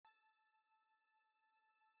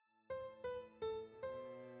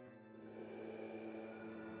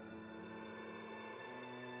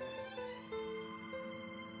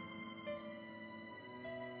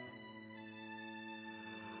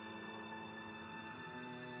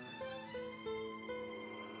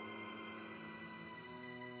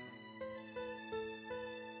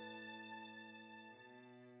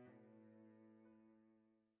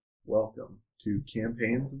welcome to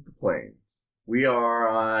Campaigns of the Plains. We are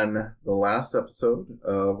on the last episode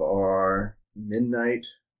of our Midnight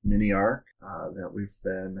mini-arc that we've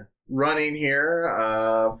been running here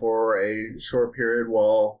for a short period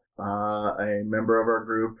while a member of our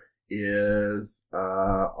group is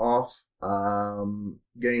off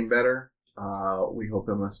getting better. We hope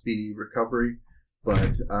him a speedy recovery.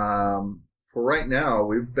 But for right now,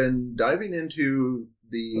 we've been diving into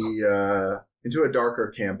into a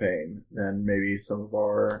darker campaign than maybe some of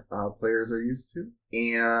our players are used to.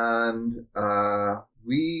 And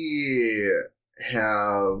we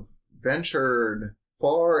have ventured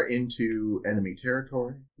far into enemy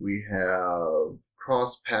territory. We have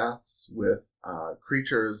crossed paths with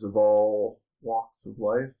creatures of all walks of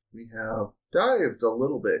life. We have dived a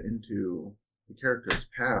little bit into the characters'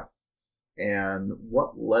 pasts and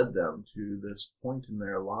what led them to this point in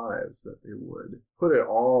their lives that they would put it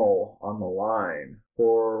all on the line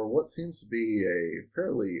for what seems to be a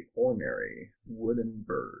fairly ordinary wooden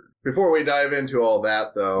bird. Before we dive into all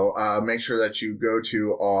that, though, make sure that you go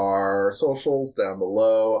to our socials down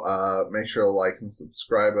below. Make sure to like and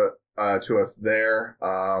subscribe to us there.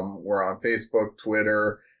 We're on Facebook,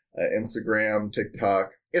 Twitter, Instagram,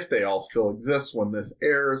 TikTok, if they all still exist when this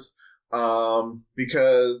airs.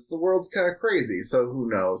 Because the world's kind of crazy, so who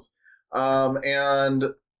knows.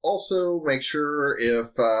 And also make sure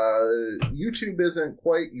if YouTube isn't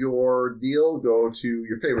quite your deal, go to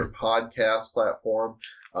your favorite podcast platform,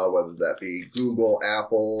 whether that be Google,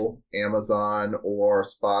 Apple, Amazon, or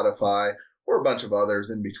Spotify, or a bunch of others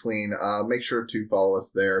in between. Make sure to follow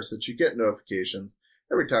us there so that you get notifications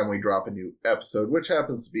every time we drop a new episode, which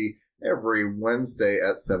happens to be every Wednesday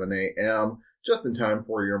at 7 a.m., just in time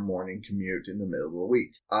for your morning commute in the middle of the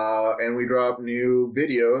week. And we drop new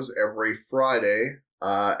videos every Friday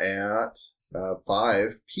at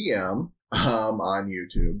 5 p.m. On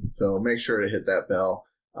YouTube. So make sure to hit that bell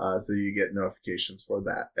so you get notifications for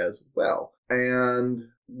that as well.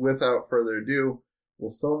 And without further ado,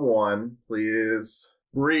 will someone please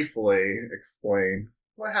briefly explain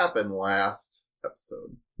what happened last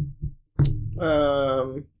episode?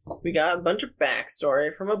 We got a bunch of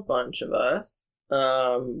backstory from a bunch of us,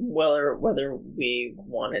 whether we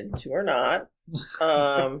wanted to or not.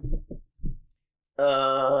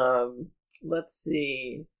 Let's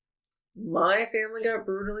see. My family got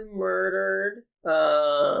brutally murdered,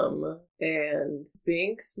 and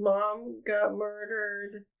Bink's mom got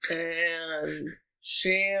murdered, and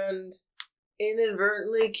Shand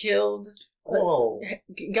inadvertently killed...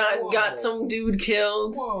 Got some dude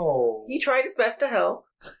killed. Whoa. He tried his best to help,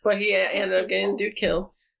 but he ended up getting the dude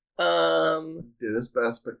killed. Did his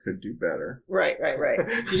best, but could do better. Right. He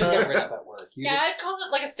just got rid of that work. I'd call it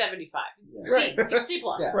like a 75. Yeah. Right. C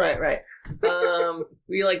plus. Yeah. Right.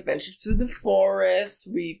 We ventured through the forest.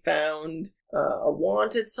 We found a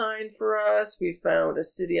wanted sign for us. We found a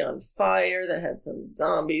city on fire that had some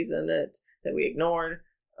zombies in it that we ignored.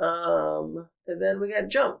 And then we got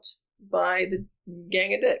jumped by the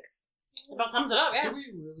gang of dicks. About sums it up, yeah. Do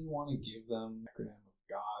we really want to give them acronym of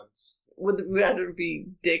gods? Would we have to be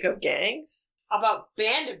dick of gangs? How about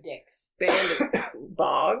band of dicks? Band of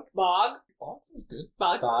bog? Bog. Bogs is good.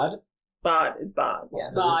 Bogs. Bod. Yeah,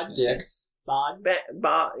 Bod. it's dicks. Bod.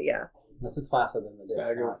 Bod, yeah. Unless it's faster than the dicks.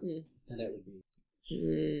 Bagger. Then it would be.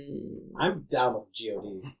 I'm down with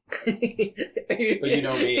GOD. But you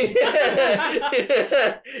know me.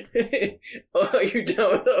 Oh, you're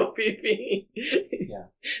done with OPP? Yeah.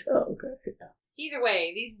 Oh, okay. Yeah. Either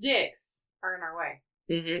way, these dicks are in our way.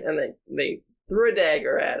 Mm-hmm. And they threw a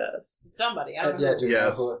dagger at us. Somebody, I don't know.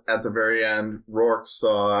 Yes, at the very end, Rourke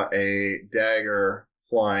saw a dagger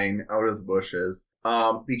flying out of the bushes.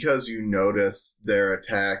 Because you notice their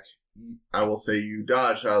attack, I will say you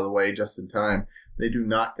dodged out of the way just in time. They do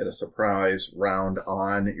not get a surprise round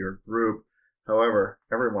on your group. However,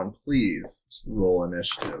 everyone, please roll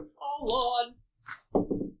initiative. Oh, Lord.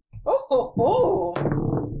 Oh, ho,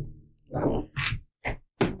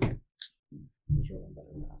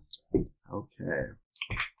 Okay.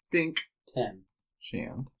 Bink, 10.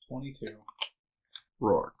 Shand, 22.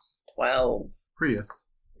 Rourke's, 12.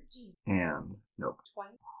 Prius, 13. and Nope.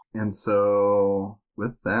 20. And so,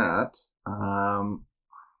 with that,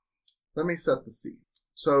 let me set the scene.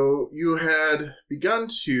 So, you had begun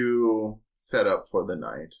to set up for the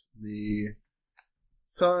night. The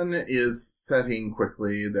sun is setting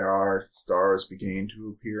quickly. There are stars beginning to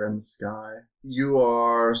appear in the sky. You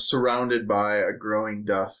are surrounded by a growing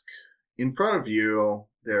dusk. In front of you,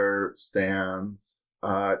 there stands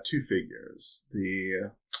two figures,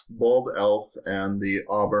 the bald elf and the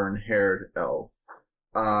auburn-haired elf.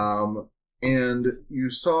 And you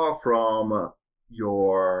saw from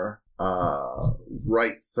your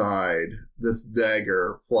right side this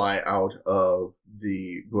dagger fly out of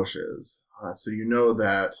the bushes. So you know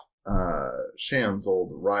that Shan's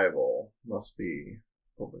old rival must be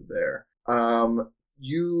over there.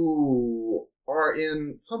 You are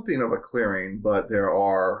in something of a clearing, but there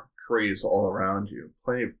are trees all around you.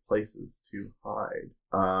 Plenty of places to hide.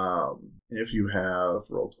 If you have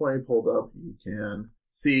Roll20 pulled up, you can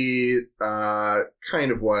see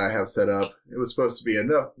kind of what I have set up. It was supposed to be a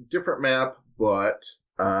different map, but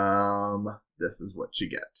this is what you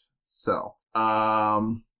get. So,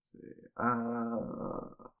 let's see.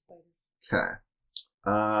 Okay.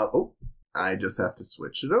 Oh, I just have to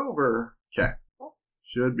switch it over. Okay.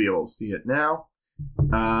 Should be able to see it now.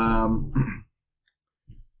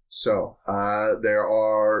 So, there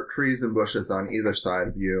are trees and bushes on either side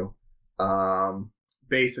of you.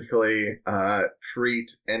 Basically,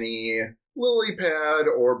 treat any lily pad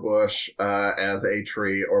or bush as a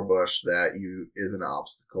tree or bush that is an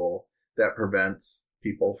obstacle that prevents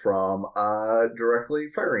people from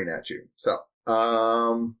directly firing at you. So,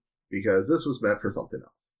 because this was meant for something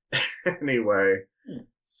else. Anyway,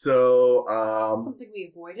 so something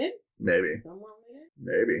we avoided. maybe. Somewhere later.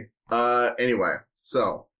 Maybe. Anyway,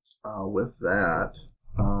 so with that,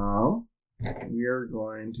 we are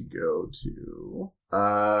going to go to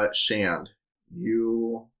Shand.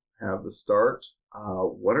 You have the start.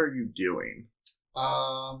 What are you doing?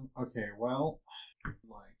 Okay, well, I'd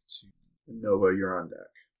like to... Nova, you're on deck.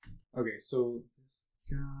 Okay, so this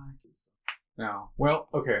guy is... Now, well,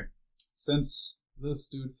 okay. Since this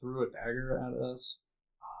dude threw a dagger at us,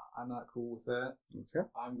 I'm not cool with that. Okay.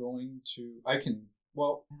 I'm going to... Can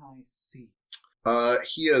I see?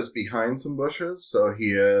 He is behind some bushes, so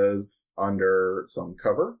he is under some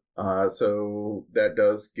cover. So that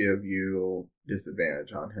does give you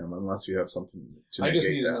disadvantage on him, unless you have something to negate I just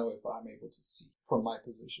need that. to know if I'm able to see from my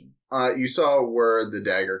position. You saw where the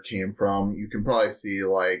dagger came from. You can probably see,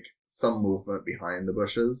 like, some movement behind the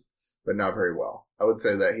bushes, but not very well. I would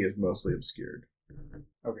say that he is mostly obscured.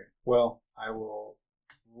 Okay, well, I will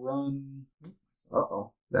run...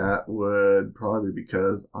 Uh-oh. That would probably be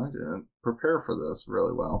because I didn't prepare for this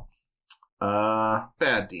really well.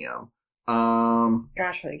 Bad DM.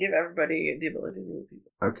 Gosh, I give everybody the ability to move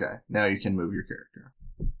people. Okay, now you can move your character.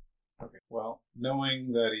 Okay, well,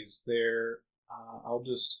 knowing that he's there, I'll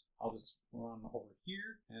just run over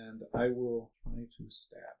here, and I will try to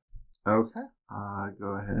stab. Okay. Go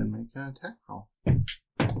ahead and make an attack roll.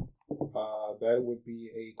 That would be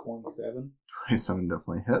a 27. 27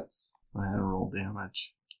 definitely hits. Go ahead and roll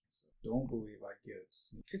damage. Don't believe I get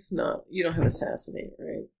sneak. It's not. You don't have assassinate,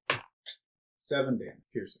 right? 7 damage,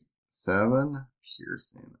 piercing. 7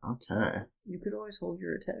 piercing. Okay. You could always hold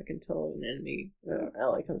your attack until an enemy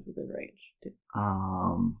ally comes within range.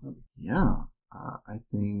 Yeah. I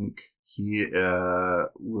think he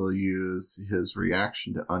will use his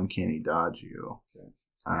reaction to uncanny dodge you. Okay.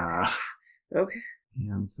 Okay.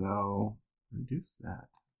 And so reduce that.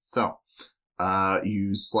 So,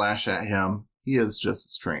 you slash at him. He is just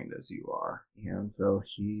as trained as you are. And so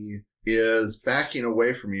he is backing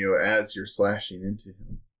away from you as you're slashing into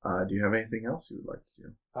him. Do you have anything else you would like to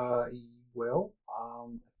do? Well, I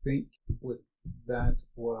think with that,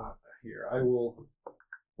 here, I will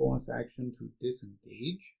bonus action to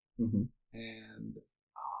disengage. Mm-hmm. And,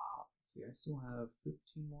 let's see, I still have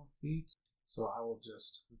 15 more feet. So I will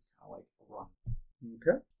just, it's kind of like a run.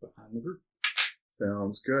 Okay. Behind the group.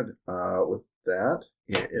 Sounds good. With that,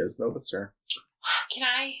 it is Nova's turn. Can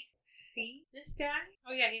I see this guy?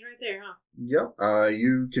 Oh yeah, he's right there, huh? Yep.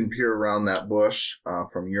 You can peer around that bush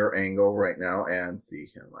from your angle right now and see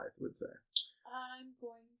him, I would say. I'm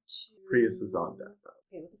going to... Prius is on deck, though.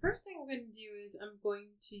 Okay, well, the first thing I'm going to do is I'm going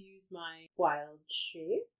to use my wild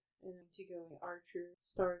shape. And I'm to go in Archer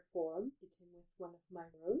Star form, hit him with one of my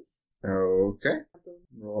arrows. Okay.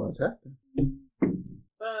 Roll an attack then.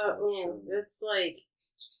 That's like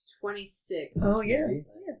 26. Oh, yeah.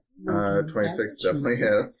 26 definitely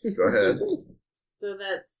hits. Go ahead. So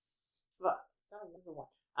that's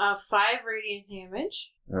 5 radiant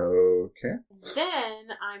damage. Okay.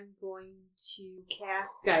 Then I'm going to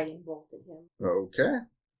cast Guiding Bolt at him. Okay.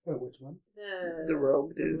 Which one? The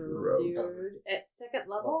rogue dude. The rogue. Dude at 2nd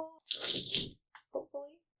level.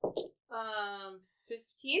 Hopefully.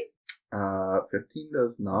 15. 15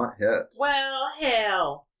 does not hit. Well,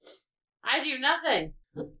 hell. I do nothing.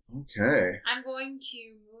 Okay. I'm going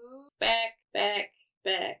to move back.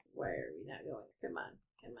 Where are we not going? Come on.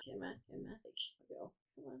 Go.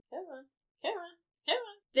 Come on.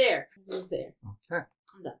 There. Move there. Okay.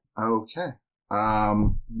 I'm done. Okay.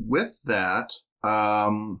 With that,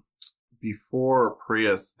 before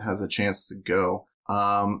Prius has a chance to go,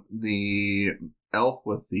 the elf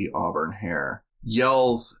with the auburn hair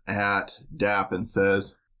yells at Dap and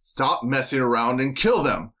says, "Stop messing around and kill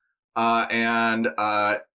them!"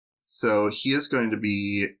 So he is going to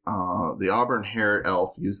be, the auburn hair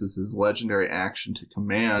elf uses his legendary action to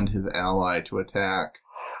command his ally to attack.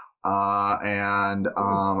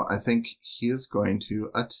 I think he is going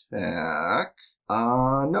to attack,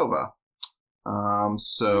 Nova.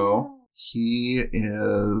 So he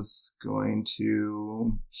is going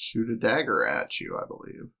to shoot a dagger at you, I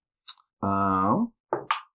believe.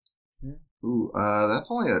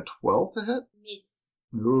 That's only a 12 to hit? Miss.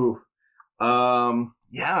 Ooh.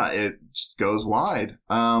 Yeah, it just goes wide.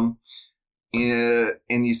 And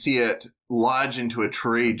you see it lodge into a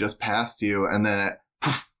tree just past you, and then it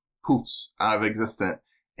poofs out of existence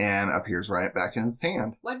and appears right back in his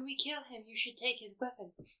hand. When we kill him, you should take his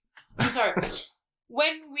weapon. I'm sorry.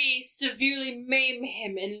 When we severely maim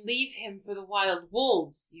him and leave him for the wild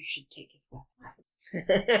wolves, you should take his weapon.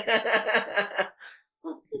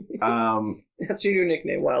 That's your new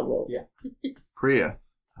nickname, Wild Wolf. Yeah.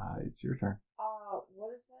 Prius, it's your turn.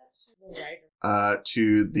 What is that? The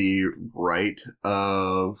To the right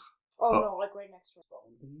of... no, like right next to a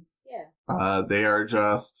bone. Yeah. They are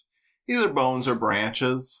just either bones or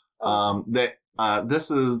branches.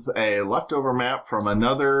 This is a leftover map from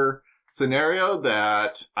another scenario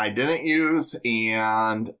that I didn't use,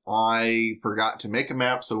 and I forgot to make a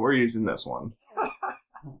map, so we're using this one. I'm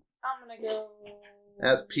gonna go...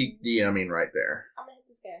 That's peak DMing right there. I'm gonna hit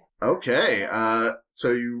this guy. Okay,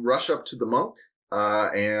 so you rush up to the monk,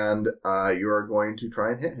 and you are going to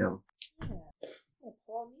try and hit him. Yeah. I'm gonna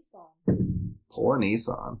pull a Nissan. Pull a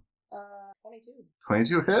Nissan. 22.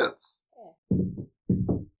 22 hits. Yeah.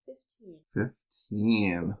 15.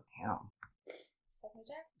 15. Damn. Second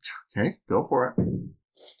attack. Okay, go for it.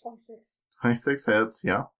 26. 26 hits,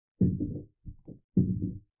 yeah. 10.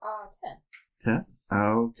 10.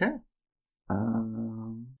 Okay.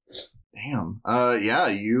 Damn. Yeah,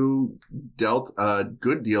 you dealt a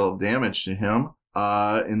good deal of damage to him,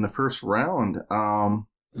 in the first round. Do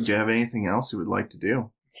you have anything else you would like to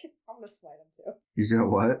do? I'm gonna smite him too. You got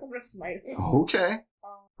what? I'm gonna smite him. Okay.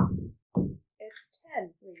 It's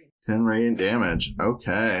 10 radiant. 10 radiant damage.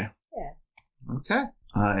 Okay. Yeah. Okay.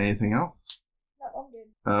 Anything else? No, I'm good.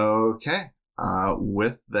 Okay.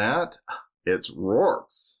 With that, it's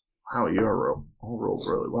Rourke's. Wow, you all rolled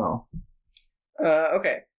really well.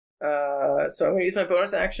 Okay. So I'm going to use my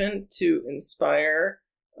bonus action to inspire,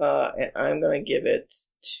 and I'm going to give it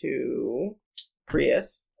to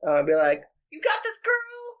Prius. Be like, "You got this, girl!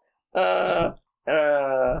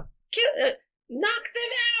 Knock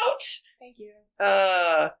them out!" Thank you.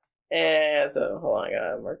 And so, hold on, I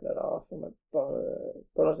gotta mark that off from my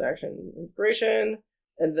bonus action inspiration.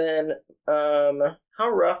 And then, how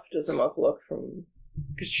rough does the monk look from,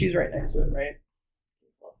 because she's right next to it, right?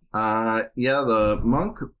 Yeah, the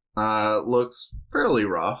monk, looks fairly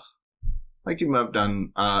rough. Like you might have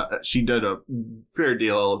done, she did a fair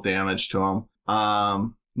deal of damage to him.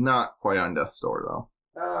 Not quite on death's door, though.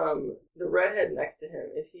 The redhead next to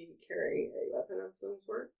him, is he carrying a weapon of some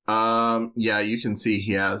sort? Yeah, you can see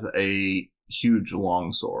he has a huge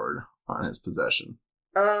long sword on his possession.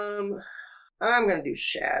 I'm gonna do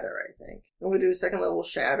Shatter, I think. I'm gonna do a second level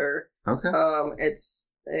Shatter. Okay. It's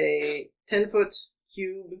a 10-foot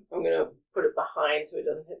cube. I'm gonna put it behind so it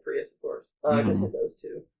doesn't hit Prius, of course. Just hit those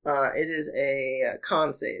two. It is a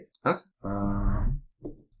con save. Okay.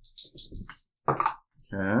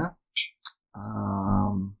 Okay.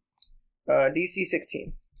 DC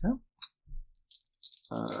 16. Okay.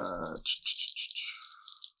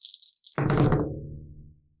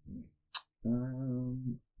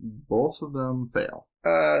 Both of them fail.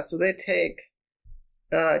 So they take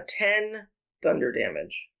 10 thunder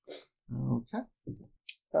damage. Okay.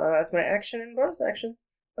 That's my action and bonus action.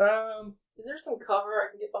 Is there some cover I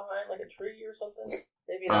can get behind, like a tree or something?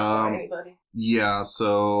 Maybe not behind anybody. Yeah,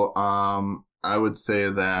 so I would say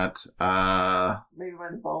that Maybe by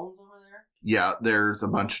the bones over there? yeah, there's a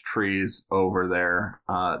bunch of trees over there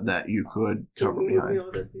that you could cover Can you move behind. me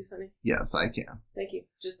over there, please, honey? Yes, I can. Thank you.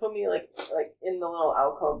 Just put me like in the little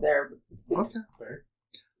alcove there. Okay.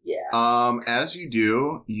 Yeah. As you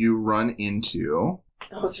do, you run into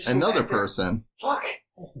Oh, is there someone another back there? person. Fuck.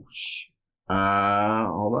 Oh, shit.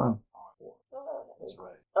 Hold on. That's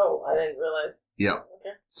right. Oh, I didn't realize. Yep.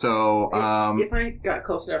 Okay. So, If I got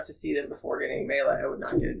close enough to see them before getting melee, I would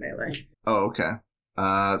not get in melee. oh, okay.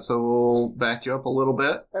 So we'll back you up a little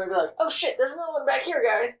bit. And I'd be like, "Oh shit, there's another one back here,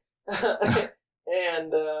 guys!"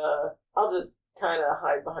 And I'll just kind of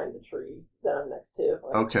hide behind the tree that I'm next to.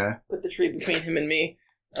 Like, Okay. put the tree between him and me,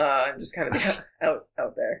 Just kind of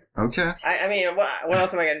out there. Okay. I mean, what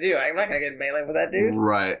else am I gonna do? I'm not gonna get in melee with that dude.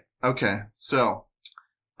 Right. Okay. So,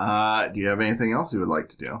 do you have anything else you would like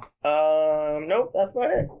to do? Nope, that's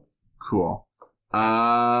about it. Cool.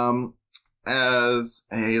 As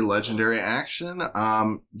a legendary action,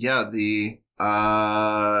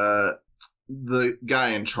 the guy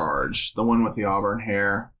in charge, the one with the auburn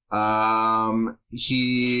hair,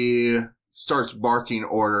 he starts barking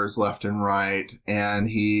orders left and right, and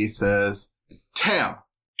he says, Tam,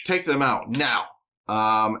 take them out now.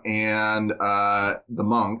 And the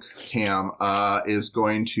monk, Tam, is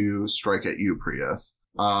going to strike at you, Prius.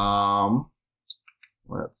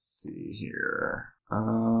 Let's see here.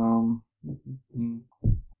 The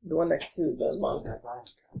one next to the monk.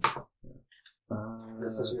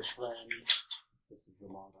 This is your friend. This is the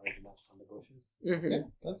long that's on the bushes. Mm-hmm. Yeah,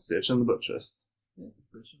 that's Bitch in the butches.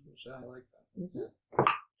 Bitch and bitch. I like that.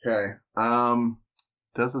 Okay.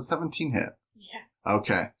 Does a 17 hit? Yeah.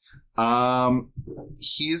 Okay.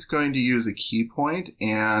 He's going to use a key point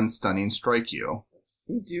and stunning strike you.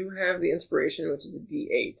 You do have the inspiration, which is a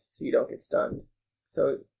D8, so you don't get stunned.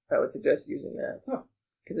 So I would suggest using that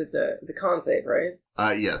because it's a con save, right?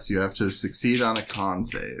 Yes, you have to succeed on a con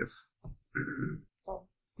save. Oh,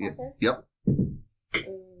 Yep. okay. Yep.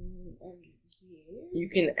 You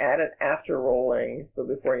can add it after rolling, but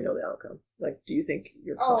before you know the outcome. Like, do you think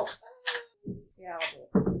you're? Oh, yeah,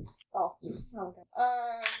 I'll do it. Oh, okay.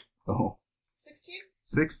 Oh. 16?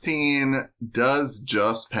 16 does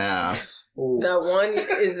just pass. That one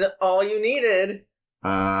is all you needed.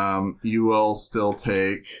 You will still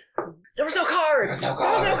take. There was no card. There was no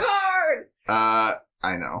card. I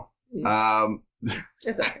know.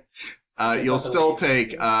 It's okay. You'll still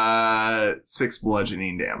take 6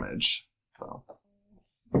 bludgeoning damage. So.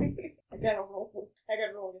 I gotta roll this. I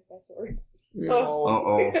gotta roll against my sword. Oh.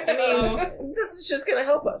 Uh-oh. I mean, this is just gonna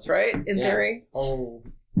help us, right? In Yeah. theory, Oh.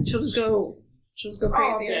 she'll just go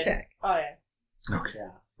crazy and attack. Oh, yeah. Okay.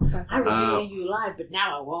 Yeah. I was eating you alive, but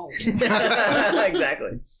now I won't.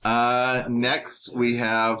 Exactly. Next we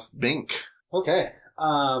have Bink. Okay.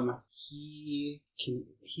 He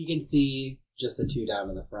can see just the two down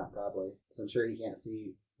in the front probably. So I'm sure he can't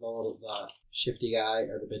see the shifty guy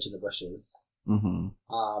or the bitch in the bushes. Mm-hmm.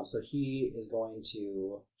 So he is going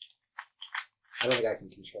to. I don't think I can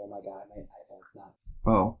control my guy. My iPad's not.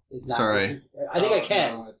 Oh, It's not. sorry. I think I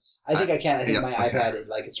can. No, it's, I think I can. I think Yeah, my okay.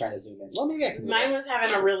 iPad is trying to zoom in. Well, maybe I can. Mine was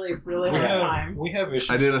having a really, really we hard have, time. we have issues.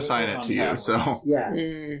 I did with assign it on to you, tablets. so. Yeah,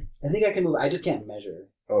 Mm. I think I can move. I just can't measure.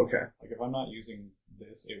 Okay. Like if I'm not using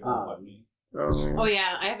this, it won't let me. Oh,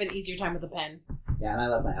 yeah, I have an easier time with a pen. Yeah, and I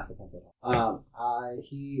left my Apple Pencil.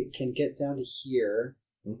 He can get down to here,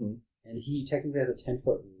 Mm-hmm. and he technically has a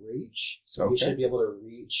 10-foot reach, so he Okay. should be able to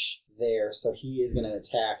reach there. So he is going to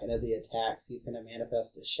attack, and as he attacks, he's going to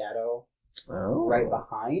manifest a shadow Oh. right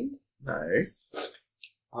behind. Nice.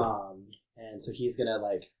 And so he's going to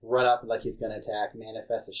like run up like he's going to attack,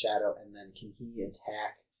 manifest a shadow, and then can he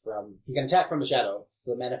attack from? He can attack from the shadow,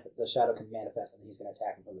 so the shadow can manifest, and he's going to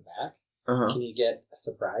attack him from the back. Uh-huh. Can he get a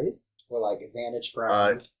surprise or like advantage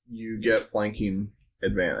from? You get flanking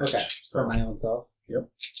advantage. Okay, So. for my own self. Yep.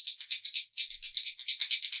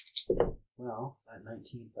 Well, that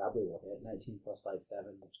 19 probably will hit. 19 plus like 7,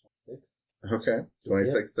 26. Okay.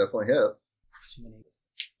 26 definitely hits. Too many.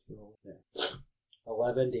 There.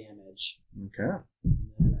 11 damage. Okay.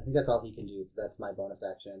 And I think that's all he can do. That's my bonus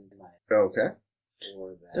action. Okay.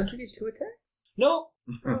 For that. Don't you get 2 attacks? Nope,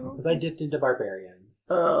 because I dipped into barbarian.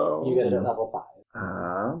 Oh. You get it at level 5.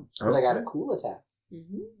 But I got a okay. cool attack.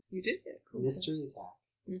 Mm-hmm. You did get a cool. Mystery attack.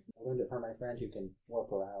 Mhm. I learned it from my friend who can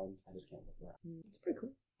warp around. I just can't warp around. It's pretty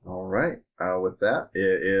cool. All right. With that,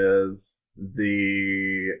 it is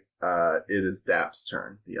Dap's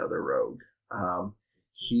turn, the other rogue.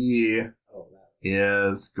 He Oh, that.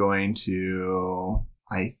 is going to,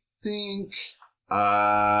 I think,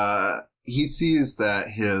 he sees that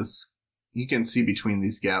he can see between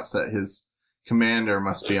these gaps that his commander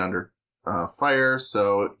must be under fire,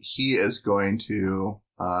 so he is going to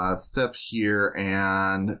step here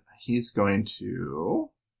and he's going to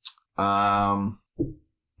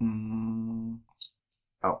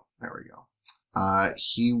there we go.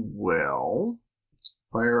 He will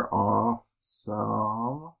fire off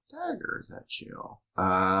some daggers at you.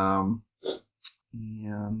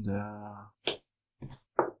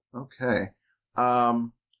 Okay.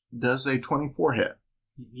 Does a 24 hit?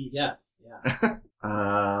 Yeah.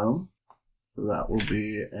 So that will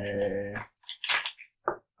be a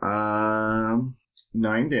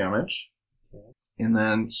 9 damage. Okay. And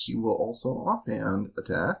then he will also offhand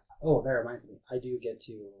attack. Oh, that reminds me. I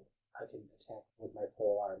I can attack with my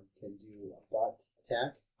pole arm. Can do a butt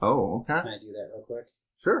attack. Oh, okay. Can I do that real quick?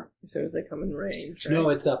 Sure. As soon as they come in range. Right? No,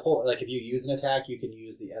 it's a pole. Like if you use an attack, you can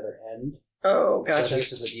use the other end. Oh, So I gotcha. think it's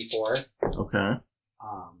just a D4. Okay.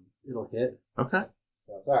 It'll hit. Okay.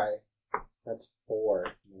 So sorry, that's 4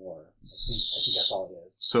 more. I think that's all it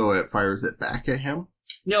is. So it fires it back at him?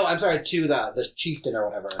 No, I'm sorry, to the chieftain or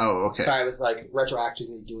whatever. Oh, okay. Sorry, I was like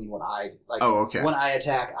retroactively doing what I like. Oh, okay. When I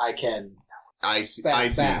attack, I can I see. back. I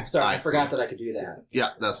see. Back. Sorry, I forgot see. that I could do that. Yeah,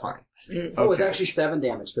 that's fine. Mm. Oh, it's Okay. actually 7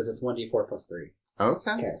 damage because it's 1d4 plus 3.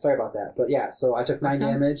 Okay. Okay, sorry about that. But yeah, so I took 9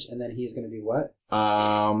 Okay. damage, and then he's going to do what?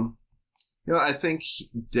 I think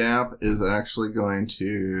Dap is actually going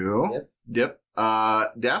to dip.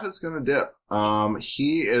 Dap is going to dip.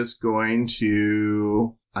 He is going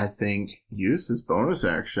to, I think, use his bonus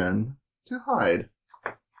action to hide.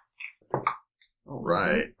 All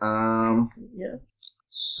right. Yeah.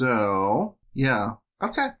 So yeah.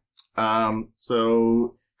 Okay.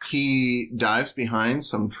 So he dives behind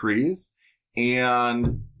some trees,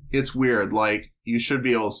 and it's weird. Like, you should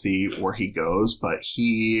be able to see where he goes, but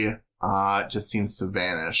he just seems to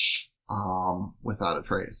vanish without a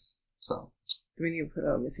trace. So Do we need to put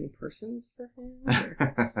out missing persons for him?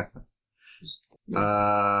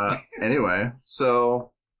 anyway,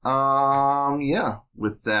 so yeah,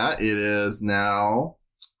 with that, it is now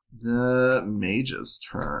the mage's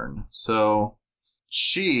turn. So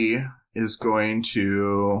she is going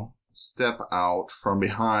to step out from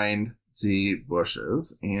behind the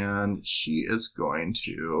bushes, and she is going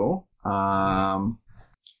to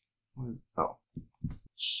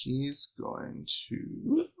she's going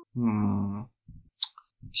to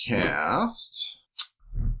cast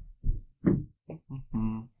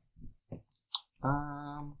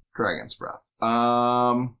Dragon's Breath.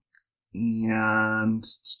 And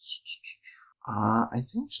I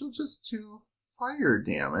think she'll just do fire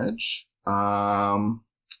damage.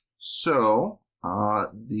 So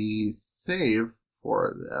the save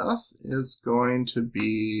for this is going to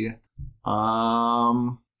be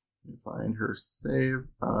let me find her save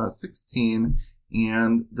 16,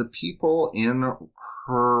 and the people in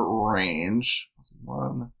her range.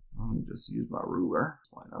 One. Let me just use my ruler.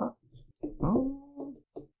 Why not? Oh,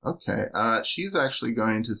 okay. She's actually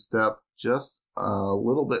going to step just a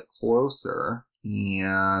little bit closer,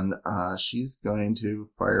 and she's going to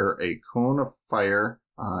fire a cone of fire.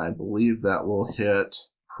 I believe that will hit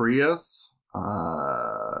Prius,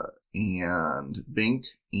 and Bink,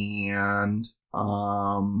 and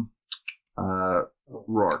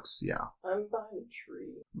Rorks. Yeah. I'm behind a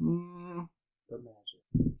tree. The magic.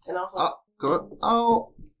 And also... Go.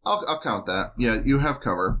 I'll count that. Yeah, you have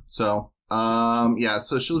cover. So, yeah.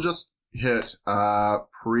 So she'll just hit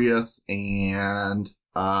Prius and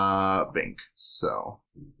Bink. So,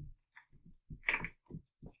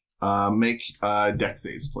 make dex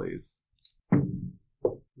saves, please. I'm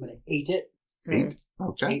going to 8 it. 8.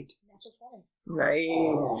 Okay. 8.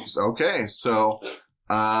 Nice. Okay. So,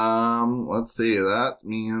 let's see. That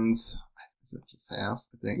means, is it just half?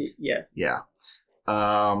 I think. Yes. Yeah.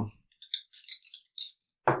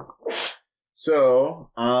 So,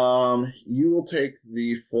 you will take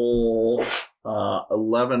the full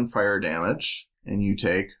 11 fire damage, and you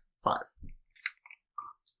take 5.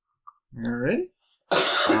 Alright.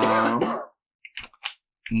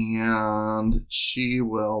 And she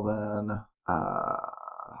will then,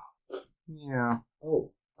 yeah. Oh,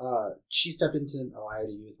 she stepped into. Oh, I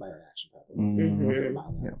already used my reaction. Probably. Mhm. Never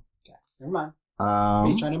mind. Then. Yeah. Okay, never mind.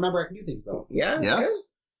 He's Um, trying to remember I can do things though. Yeah. That's yes,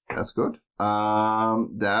 that's good.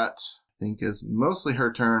 That I think is mostly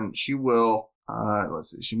her turn. She will.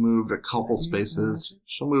 Let's see. She moved a couple spaces.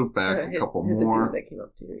 She'll move back good. a couple Hit the more, dude that came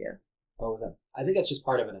up to you, yeah. Oh, is that? I think that's just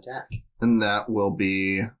part of an attack. and that will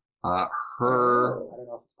be her I don't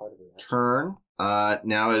know if it's part of an attack. turn.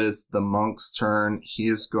 Now it is the monk's turn. He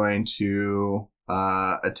is going to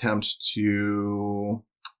attempt to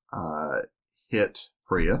hit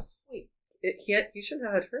Prius. Wait, he shouldn't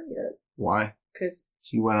have a turn yet. Why? Because...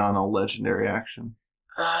 He went on a legendary action.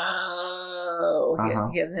 Oh, Uh-huh.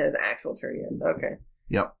 he hasn't had his actual turn yet. Okay.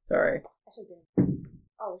 Yep. Sorry. I should do.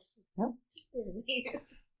 Oh, we're still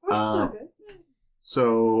good.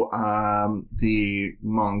 So, the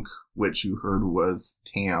monk, which you heard was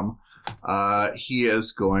Tam, he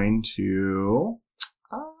is going to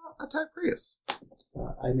attack Prius.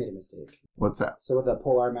 I made a mistake. What's that? So with a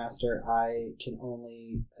Polar Master, I can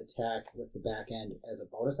only attack with the back end as a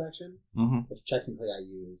bonus action, Mm-hmm. which technically I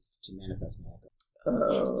used to manifest an echo.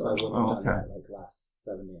 So I wouldn't have done okay. that like last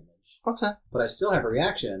 7 damage. Okay. But I still have a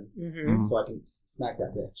reaction, Mm-hmm. so I can smack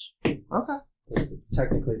that bitch. Okay. It's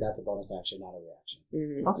technically that's a bonus action, not a reaction.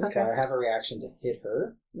 Mm-hmm. Okay. So I have a reaction to hit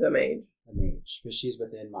her, The mage. the mage, because she's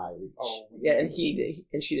within my reach. Oh, Yeah, and she did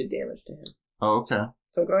damage to him. Oh, okay.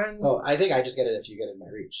 So go ahead. Oh, I think I just get it if you get it in my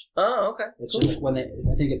reach. Oh, okay. It's Cool. just when they.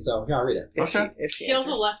 I think it's so. Here, I'll read it. Okay. If she She also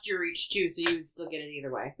enters. left your reach too, so you would still get it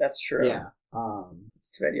either way. That's true. Yeah.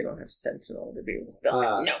 It's too bad you don't have Sentinel to be able to be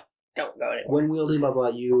like, no, don't go anywhere. When wielding blah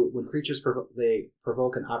blah, when creatures they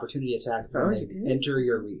provoke an opportunity attack when Oh, they you did? enter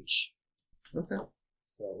your reach. Okay.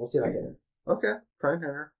 So we'll see if I get it. Okay. Try and hit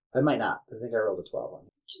her. I might not. I think I rolled a 12 on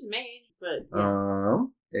it. She's mage, but yeah.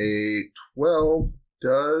 A 12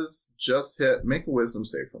 does just hit. Make a wisdom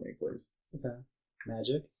save for me, please. Okay.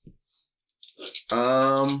 Magic.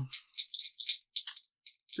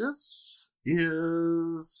 This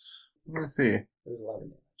is. Let me see. It was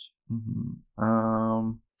 11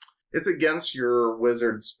 damage. It's against your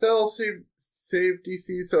wizard spell save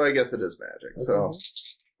DC, so I guess it is magic. So,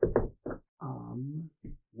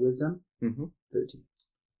 Wisdom. mhm. 13.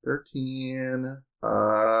 13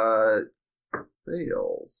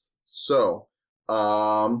 fails. So,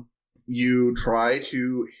 you try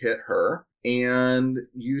to hit her, and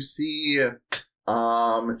you see,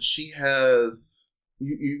 she has,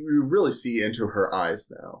 you really see into her eyes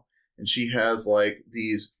now, and she has like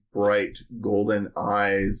these bright golden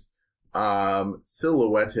eyes,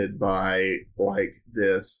 silhouetted by like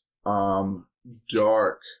this,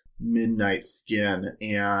 dark midnight skin,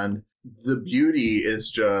 and the beauty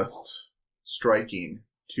is just striking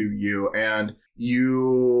to you, and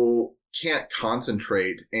you can't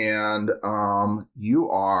concentrate, and you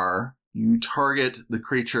target the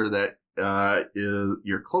creature that is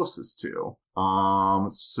you're closest to.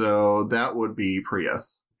 So that would be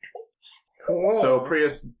Prius. Cool. So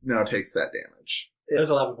Prius now takes that damage. There's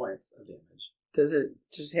 11 points of damage. Does it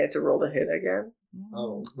just have to roll to hit again?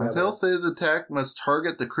 Oh. Until says attack must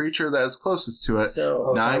target the creature that is closest to it. So,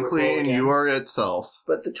 Oh, Not so I would roll including again? you or itself.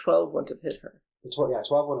 but the 12 wouldn't have hit her. The 12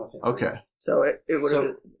 would have hit. Okay. So it would have.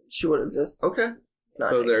 So- She would have just. Okay. Not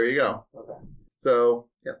So hit. there you go. Okay. So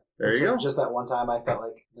yeah, there you So go. Just that one time I felt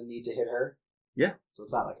like the need to hit her. Yeah. So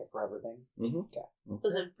it's not like a forever thing. Mm-hmm.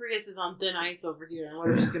 Listen, Prius is on thin ice over here, and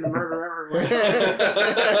we're just gonna murder everyone.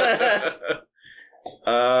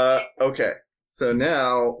 Okay. So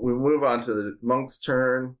now we move on to the monk's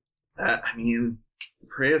turn. I mean,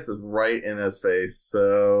 Prius is right in his face.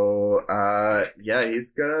 So, yeah,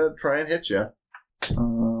 he's gonna try and hit you.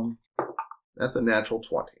 That's a natural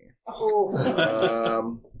 20.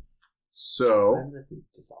 Oh. So, Depends if we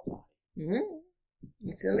just all die. Mm-hmm.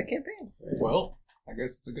 It's in the campaign. Well, I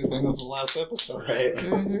guess it's a good thing this is the last episode. Right.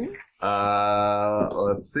 Mm-hmm.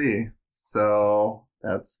 let's see. So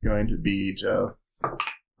that's going to be just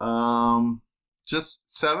 7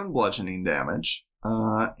 bludgeoning damage.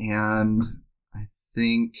 And I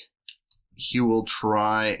think he will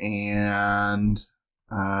try and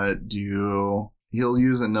he'll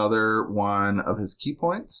use another one of his key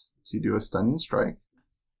points to do a stunning strike.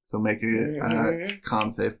 So make a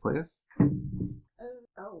con save, please.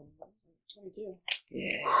 Oh, 22.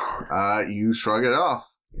 Yeah. You shrug it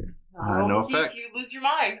off. No See effect. if you lose your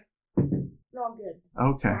mind. No, I'm good.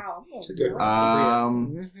 Okay. Wow. It's a good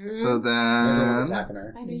Mm-hmm. So Everyone's then, attacking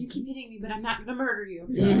her. I know you keep hitting me, but I'm not gonna murder you.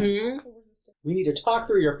 Mm-hmm. We need to talk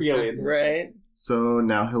through your feelings. Right. so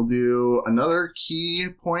now he'll do another key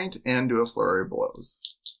point and do a flurry of blows.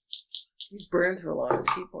 He's burned through a lot of his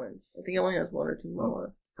key points. I think he only has 1 or 2 more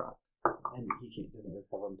left. And he doesn't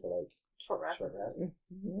recover until like Short rest. short rest.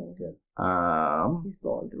 Mm-hmm. That's good. He's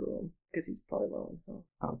blowing through them because he's probably low in health.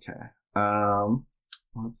 Okay.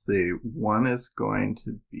 Let's see. One is going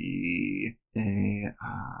to be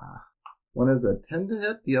one is a 10 to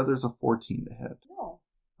hit, the other's a 14 to hit. No.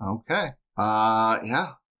 Okay.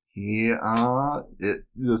 Yeah. He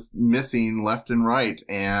just missing left and right,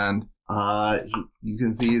 and you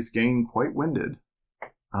can see he's getting quite winded.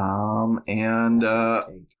 And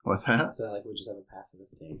Mistake. what's that? So like we just have a passive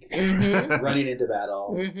mistake. Mm-hmm. Running into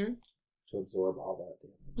battle Mm-hmm. to absorb all that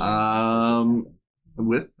damage.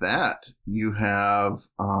 With that, you have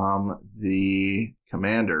the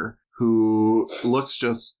commander who looks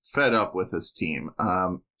just fed up with his team.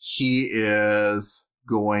 He is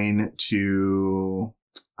going to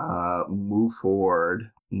move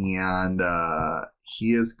forward, and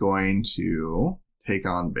he is going to take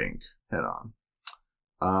on Bink head on.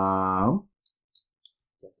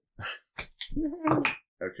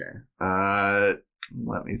 Okay.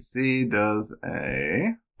 Let me see. Does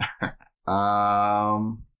a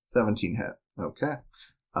 17 hit. Okay.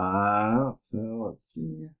 So let's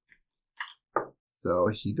see. So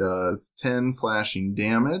he does 10 slashing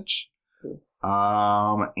damage.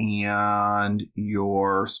 And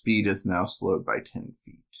your speed is now slowed by 10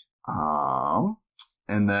 feet. And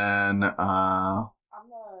then, I'm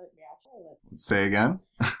gonna say again?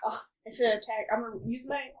 if an attack, I'm gonna use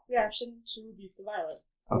my reaction to rebuke the violet.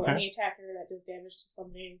 So Okay. any attacker that does damage to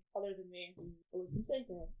something other than me, a wisdom saving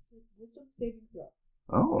throw. Wisdom saving throw.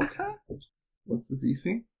 Oh, okay. What's the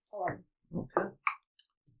DC? 11. Okay.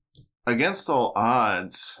 Against all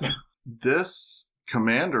odds, this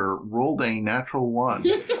commander rolled a natural 1.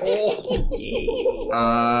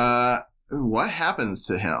 What happens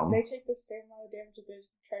to him? They take the same amount of damage that they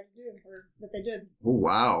tried to do, or that they did. Oh,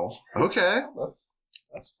 wow. Okay.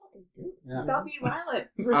 That's fucking good. Yeah. Stop being violent.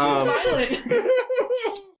 Um, Violent.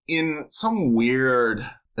 In some weird,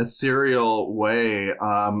 ethereal way,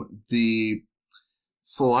 the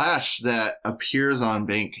slash that appears on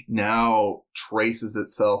Bink now traces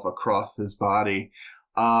itself across his body.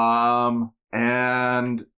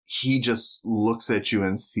 And he just looks at you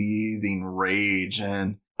in seething rage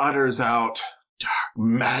and utters out dark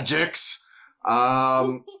magics.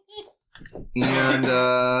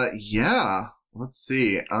 Yeah, let's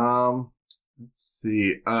see.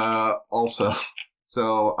 Also,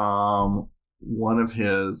 so, one of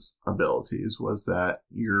his abilities was that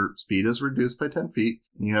your speed is reduced by 10 feet,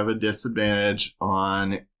 and you have a disadvantage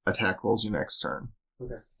on attack rolls your next turn.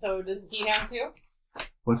 Okay. So does he have to?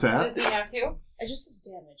 What's that? Does he have to? It just says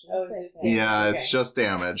damage. Oh, That's it's it. just- Yeah, Okay. it's just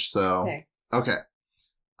damage, so. Okay. Okay.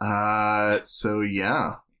 So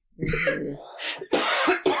yeah.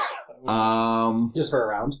 Just for a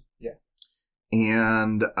round.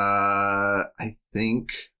 And, I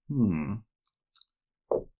think,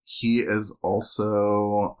 he is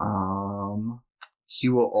also, he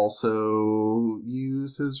will also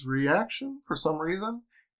use his reaction for some reason.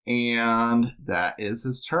 And that is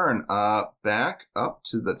his turn. Back up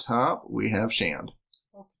to the top, we have Shand.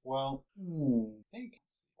 Okay, well, I think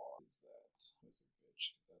it's is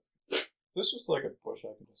that. Is this just like a push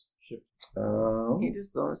I can just shift? He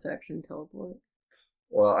just bonus action teleport.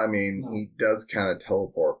 Well, I mean, No. he does kind of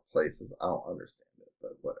teleport places. I don't understand it,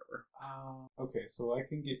 but whatever. Okay, so I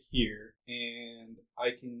can get here, and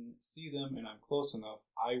I can see them, and I'm close enough.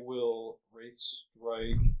 I will Wraith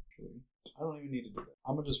Strike. Actually, I don't even need to do that.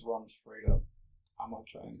 I'm gonna just run straight up. I'm gonna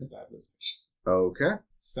try and stab this. Okay.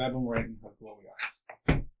 Stab him right in her glowy eyes.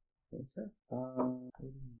 Okay.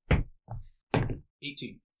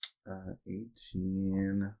 18.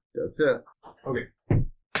 18 does hit. Okay.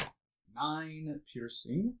 9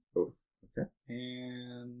 piercing. Oh, okay.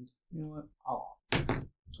 And you know what? Oh,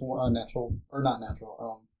 natural or not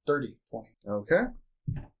natural. 30, 20. Okay.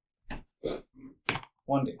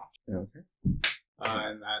 1 damage. Okay.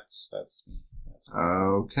 And that's me. That's me.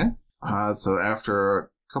 Okay. So after a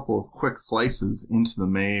couple of quick slices into the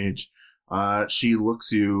mage, she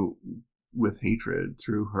looks you with hatred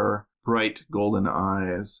through her bright golden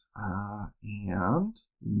eyes, and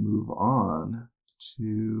move on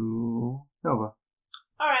to Nova.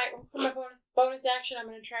 Alright, well, for my bonus action, I'm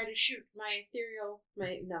going to try to shoot my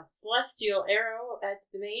celestial arrow at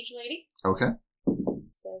the mage lady. Okay. 7,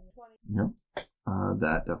 20. Yep.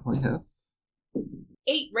 That definitely hits.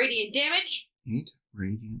 8 radiant damage. 8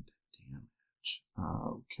 radiant damage.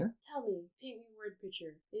 Okay. Tell me, paint me a word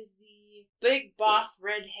picture. Is the big boss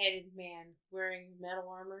red-headed man wearing metal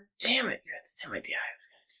armor? Damn it! You had the same idea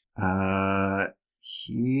I was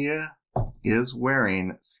He is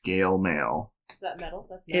wearing scale mail. Is that metal?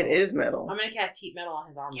 That's gonna. metal. It is metal. I'm going to cast heat metal on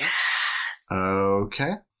his armor. Yes.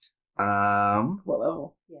 Okay. What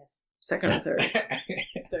level? Yes. Second or third?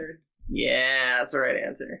 Third. Yeah, that's the right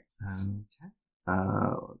answer. Okay.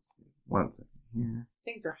 Let's see. 1 second here.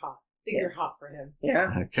 Things are hot. Things Yeah. are hot for him.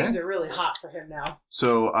 Yeah. Okay. Things are really hot for him now.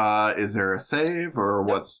 So, is there a save or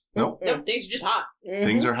what's? Nope. Nope, things are just hot.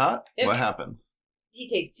 Things are hot? Yep. What happens? He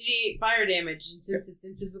takes 2d8 fire damage, and since it's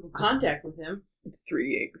in physical contact with him, It's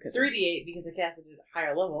 3d8 because 3d8 because I cast it at a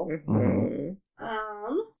higher level. Mhm.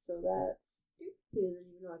 So that's... He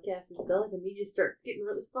doesn't even know I cast a spell, and he just starts getting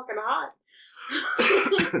really fucking hot.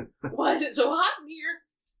 Why is it so hot in here?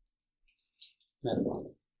 That's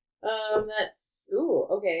nice. That's... Ooh,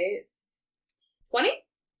 okay. It's 20?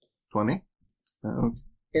 20? Okay.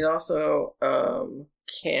 It also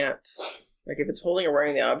can't, like, if it's holding or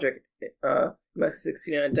wearing the object, it must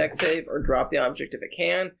succeed on a dex save or drop the object if it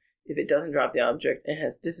can. If it doesn't drop the object, it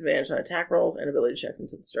has disadvantage on attack rolls and ability checks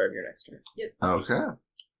until the start of your next turn. Yep. Okay.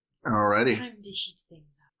 Alrighty. Time to heat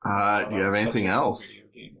things up. Do you have anything else?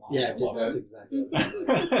 Yeah, Love that's it. exactly what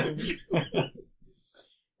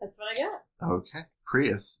That's what I got. Okay.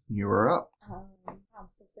 Prius, you are up. I'm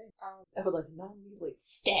so safe. I would like to non-lethally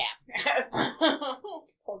stab.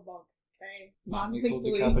 Poor bug. Okay. Non-lethal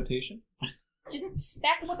decapitation? Just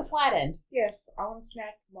smack him with the flat end. Yes, I want to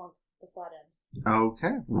smack Monk with the flat end.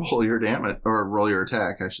 Okay. Roll your damage, or roll your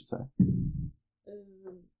attack, I should say.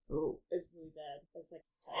 Oh, it's really bad. It's like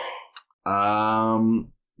it's tight.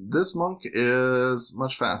 This monk is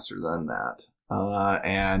much faster than that.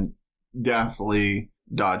 And definitely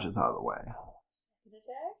dodges out of the way. Second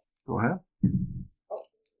attack? Go ahead. Oh,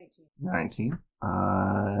 19.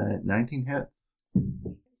 19. 19 hits.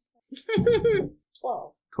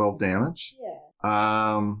 12. 12 damage. Yeah.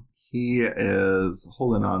 He is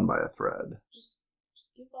holding on by a thread. Just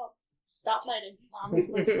give up. Stop fighting.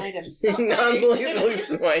 Non-lethally smite him. Stop Non-lethally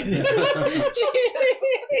smite.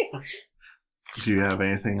 Do you have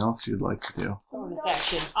anything else you'd like to do? Bonus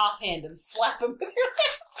action, offhand, and slap him with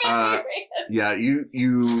your hand. Yeah,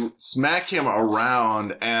 you smack him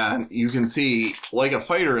around, and you can see, like a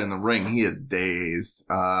fighter in the ring, he is dazed.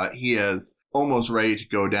 He is almost ready to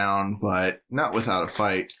go down, but not without a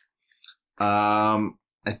fight.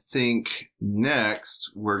 I think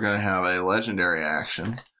next we're gonna have a legendary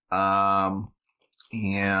action.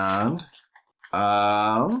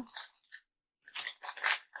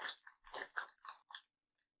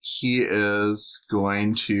 He is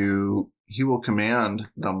going to, he will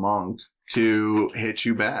command the monk to hit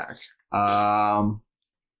you back.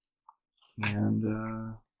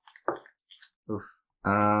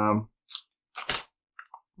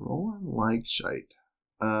 Rolling like shite.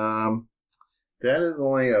 That is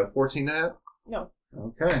only a 14 to hit? No.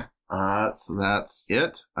 Okay. So that's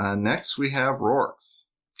it. Next we have Rorks.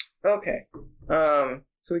 Okay.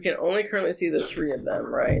 So we can only currently see the three of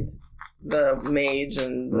them, right? The mage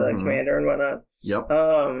and the commander and whatnot. Yep.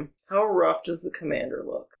 How rough does the commander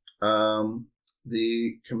look?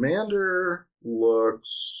 The commander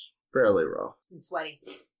looks fairly rough. And sweaty.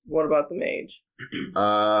 What about the mage?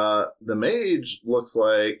 The mage looks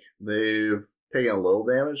like they've taken a little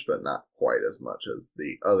damage, but not quite as much as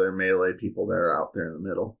the other melee people that are out there in the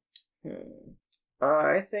middle.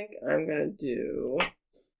 I think I'm gonna do...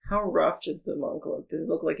 How rough does the monk look? Does it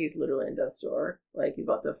look like he's literally in death's door? Like he's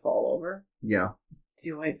about to fall over? Yeah.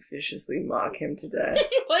 Do I viciously mock him to death?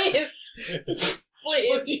 Please.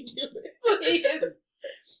 Please. Please.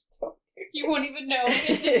 You won't even know.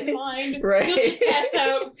 It's in his mind. Right. He'll just pass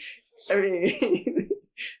out. I mean...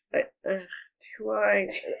 I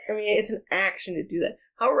mean, it's an action to do that.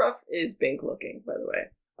 How rough is Bink looking, by the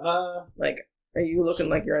way? Like, are you looking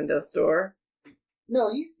like you're on death's door? No,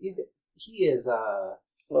 he is A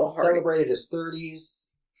little hardy. celebrated his 30s.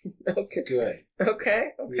 Okay. It's good.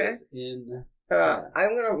 Okay. He is in.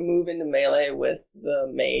 I'm gonna move into melee with the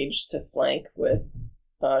mage to flank with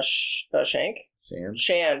Shank.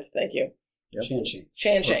 Shand, thank you. Yep. Shan.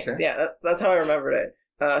 Shanks, Okay. yeah, that's how I remembered it.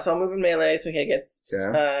 So I'll move in melee so he gets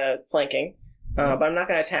flanking. But I'm not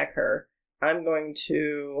gonna attack her. I'm going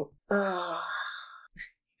to...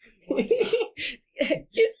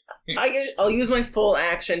 I'll use my full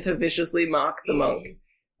action to viciously mock the monk.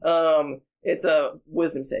 It's a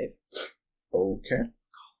wisdom save. Okay.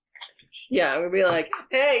 Yeah, I'm gonna be like,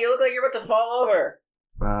 hey, you look like you're about to fall over.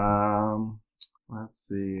 Let's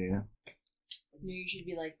see. No, you should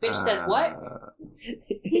be like, bitch says what?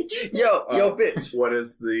 Yo, bitch. What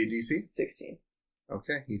is the DC? 16.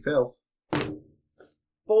 Okay, he fails.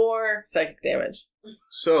 4 psychic damage.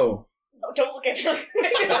 So, Oh, don't look at me.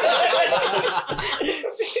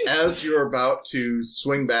 as you're about to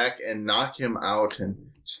swing back and knock him out and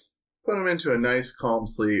just put him into a nice calm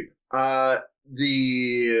sleep,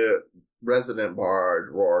 the resident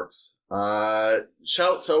bard, Rorks,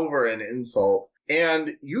 shouts over an insult,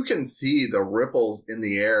 and you can see the ripples in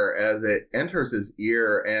the air as it enters his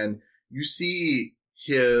ear, and you see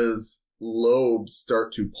his lobes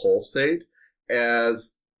start to pulsate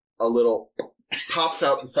as a little pops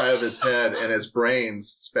out the side of his head and his brains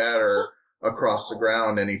spatter across the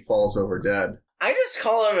ground and he falls over dead. I just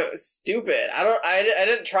call him stupid. I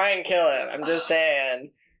didn't try and kill him. I'm just saying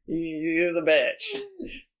he was a bitch.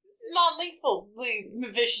 It's non-lethal.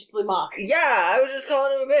 Viciously mock. Yeah, I was just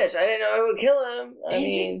calling him a bitch. I didn't know I would kill him. I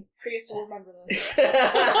mean, Prius will remember this.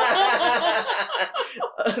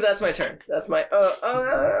 that's my turn. That's my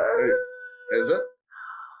Is it?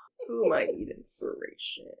 Who might need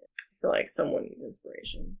inspiration? I feel like someone needs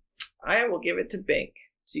inspiration. I will give it to Bink.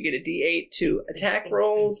 So you get a D8 to attack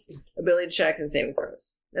rolls, ability checks, and saving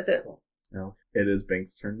throws. That's it. No. It is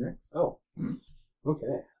Bink's turn next. Oh.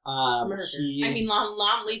 Okay. Murder. I mean,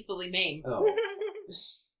 non-lethally maim. Oh.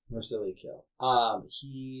 Mercilessly kill.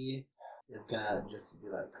 He is gonna just be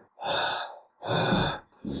like,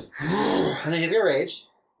 and then he's gonna rage.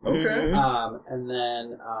 Okay. And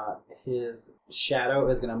then his shadow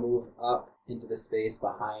is gonna move up into the space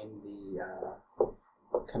behind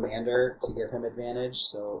commander to give him advantage.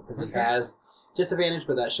 So because he has disadvantage,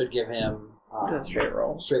 but that should give him Just a straight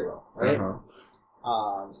roll. Straight roll, right?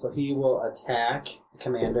 Uh-huh. So he will attack the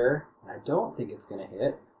commander. I don't think it's going to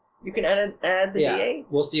hit. You can add the yeah, D8.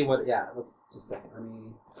 we'll see what. Yeah, let's just a second. Let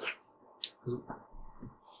me.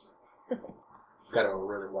 Got to go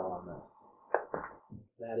really well on this.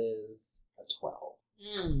 That is a 12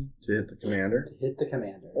 To hit the commander? to hit the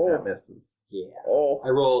commander. Oh. That misses. Yeah, Oh. I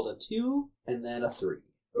rolled a 2 and then a 3.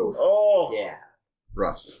 Oof. Oh. Yeah,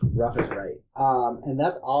 Rough. rough is right. And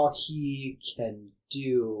that's all he can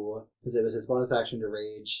do because it was his bonus action to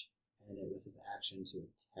rage, and it was his action to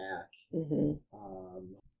attack. Mm-hmm.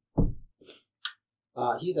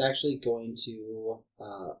 He's actually going to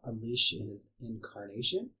unleash his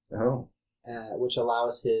incarnation, Oh, which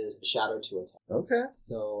allows his shadow to attack. okay.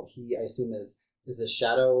 So he, I assume, is a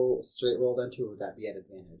shadow straight roll then too, or would that be at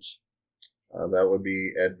advantage? That would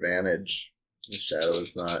be advantage. The shadow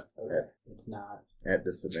is not Okay, it's not. at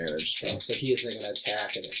disadvantage. So he is going to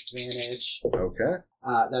attack at advantage. Okay.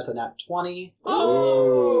 That's a nat 20.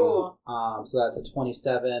 Oh! So that's a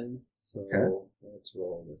 27. So Okay. let's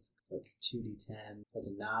roll this. That's 2d10. That's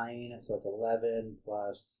a 9. So that's 11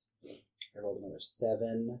 plus. I rolled another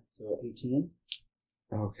 7. So 18.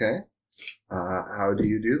 Okay. How do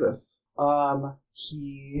you do this?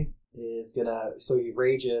 He is gonna. So he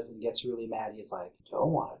rages and gets really mad. He's like,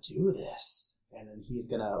 "Don't want to do this," and then he's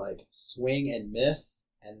gonna like swing and miss,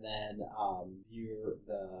 and then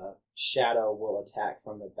the shadow will attack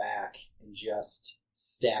from the back and just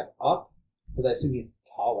stab up because I assume he's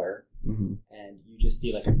taller, Mm-hmm. and you just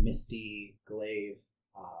see like a misty glaive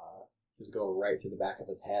just go right through the back of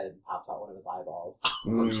his head and pops out one of his eyeballs.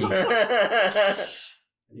 Mm.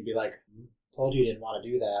 And he'd be like, "Told you didn't want to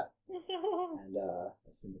do that." And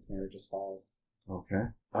assume the commander just falls. Okay.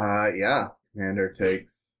 Yeah. Commander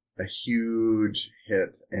takes a huge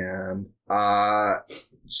hit and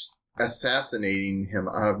just assassinating him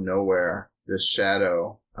out of nowhere. This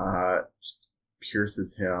shadow just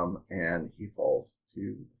pierces him and he falls to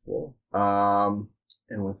the floor.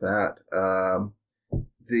 And with that,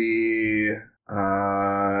 do you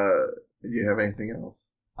have anything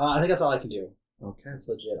else? I think that's all I can do. Okay. That's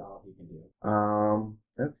legit all he can do.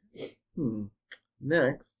 Okay.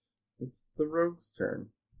 Next, it's the rogue's turn.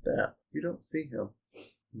 Dap. You don't see him.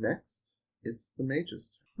 Next, it's the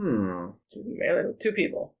mage's turn. She's melee with 2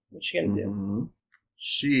 people. What's she gonna do? Mhm.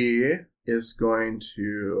 She is going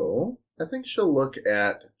to. I think she'll look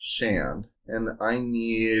at Shand, and I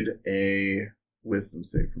need a wisdom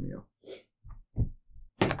save from you.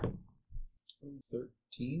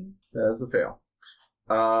 13? That is a fail.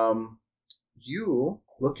 You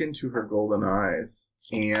look into her golden eyes,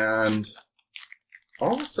 and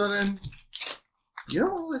all of a sudden, you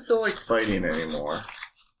don't really feel like fighting anymore.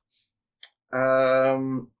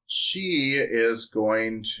 She is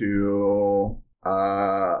going to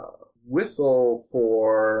whistle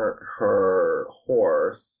for her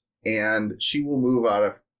horse, and she will move out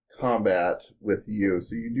of combat with you.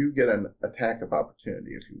 So you do get an attack of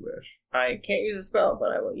opportunity if you wish. I can't use a spell,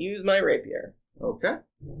 but I will use my rapier. Okay.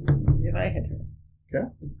 See if I hit her. Okay.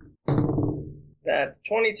 That's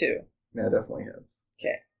 22. That definitely hits.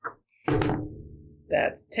 Okay.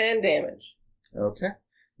 That's 10 damage. Okay.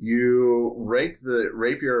 You rake the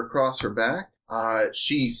rapier across her back.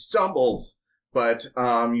 She stumbles, but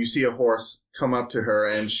you see a horse come up to her,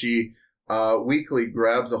 and she weakly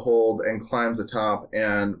grabs a hold and climbs atop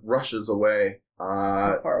and rushes away.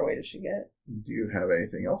 How far away does she get? Do you have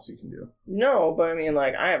anything else you can do? No, but I mean,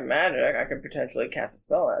 like, I have magic. I could potentially cast a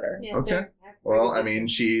spell at her. Yes, Okay. sir. Well, I mean,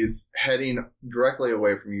 she's heading directly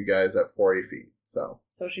away from you guys at 40 feet. So,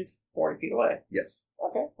 So she's 40 feet away. yes.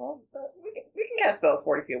 Okay, well, we can cast spells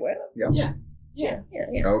 40 feet away. Yeah. Yeah.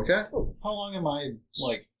 Okay. How long am I,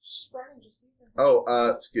 like... She's running, just leave her. Oh,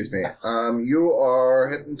 excuse me. You are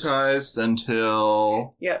hypnotized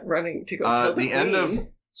until Yeah, running to go kill the end queen. of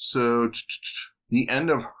the end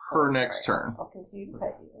of her next Sorry, turn. I'll continue to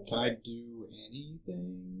pet you. Can I do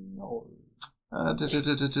anything? Or...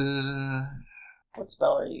 What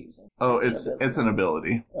spell are you using? Oh, It's an it's an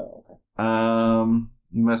ability. Oh, okay.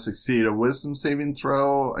 You must succeed a wisdom saving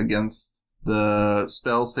throw against the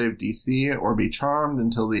spell save DC or be charmed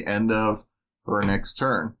until the end of her next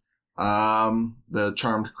turn. The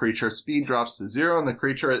charmed creature speed drops to 0 and the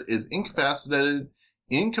creature is incapacitated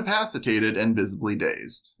and visibly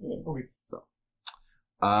dazed. Okay. So,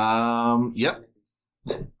 yep.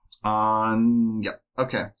 Yep.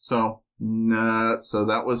 Okay. So, so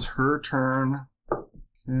that was her turn.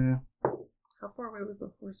 Okay. How far away was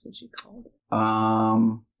the horse when she called it?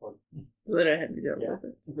 Um, So then I had to be 0 Yeah. with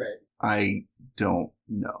it. Right. I don't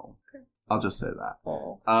know. I'll just say that.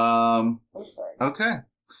 Oh, Um, I'm sorry. okay.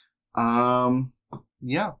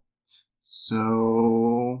 Yeah.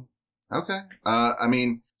 So, okay.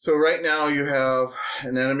 So right now you have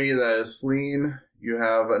an enemy that is fleeing. You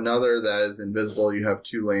have another that is invisible. You have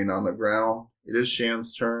two laying on the ground. It is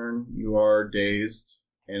Shan's turn. You are dazed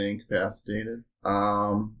and incapacitated.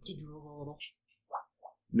 Did you roll a little?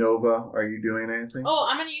 Nova, are you doing anything? Oh,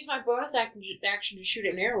 I'm gonna use my bonus action to shoot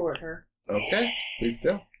an arrow at her. Okay, please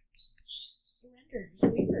do. Just surrender.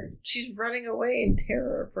 Just leave her. She's running away in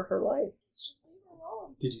terror for her life. It's just leave her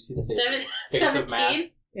alone. Did you see the face?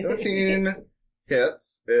 17? 17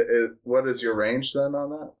 hits. What is your range then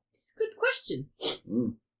on that? It's a good question.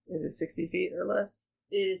 Is it 60 feet or less?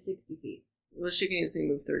 It is 60 feet. Well, she can usually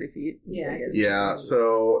move 30 feet. Yeah. Yeah,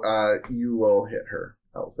 so you will hit her,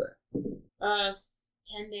 I'll say.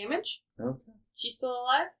 10 damage. Okay. She's still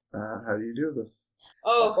alive? How do you do this?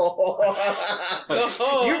 Oh.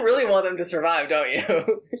 You really want them to survive, don't you?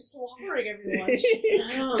 They're slaughtering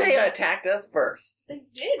everyone. They attacked us first. They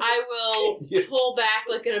did. I will pull back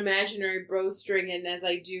like an imaginary bowstring, and as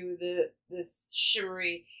I do, this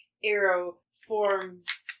shimmery arrow forms,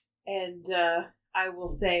 and I will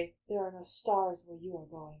say, "There are no stars where you are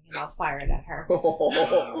going," and I'll fire it at her.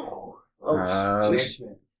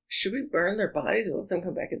 Should we burn their bodies or let them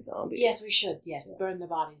come back as zombies? Yes, we should. Yes, burn the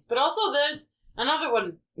bodies. But also, there's another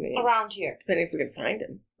one around here. Depending if we can find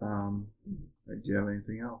him. Do you have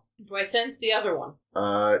anything else? Do I sense the other one?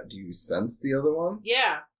 Do you sense the other one?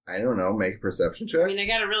 Yeah. I don't know. Make a perception check. I mean, I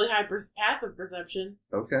got a really high passive perception.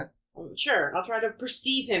 Okay. Sure, I'll try to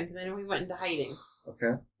perceive him because I know he went into hiding.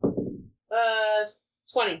 Okay.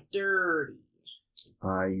 20. Dirty.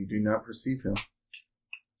 You do not perceive him.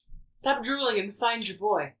 Stop drooling and find your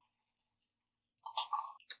boy.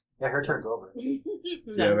 Yeah, her turn's over. Do you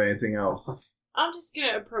have anything else? I'm just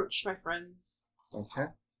gonna approach my friends. Okay.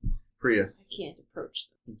 I Prius, can't approach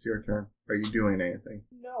them. it's your turn. Are you doing anything?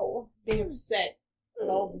 No. Being upset at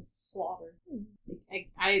all this slaughter.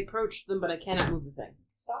 I approached them, but I cannot move the thing.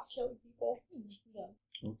 Stop killing people. Yeah.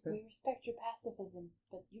 Okay. We respect your pacifism,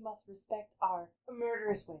 but you must respect our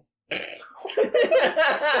murderous ways.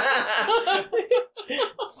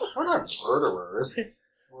 We're not murderers.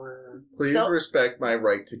 Please Self- respect my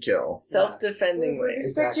right to kill. Self-defending We ways.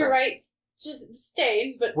 respect your right to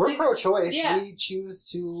abstain, but We're please- pro-choice. Yeah. We choose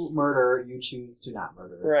to murder. You choose to not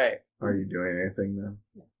murder. Right. Are you doing anything then?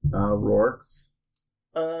 Rourke's,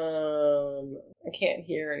 I can't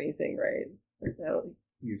hear anything right.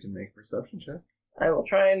 you can make a perception check. I will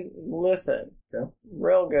try and listen. Yeah.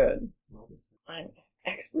 Real good. I have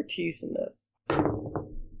expertise in this.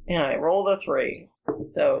 And I rolled a 3.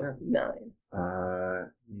 So, Okay. 9.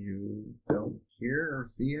 You don't hear or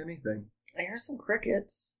see anything. I hear some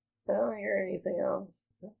crickets. I don't hear anything else.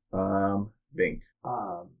 Bink.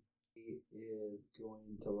 He is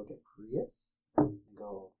going to look at Prius and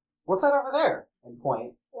go, "What's that over there?" and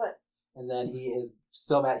point. What? And then he is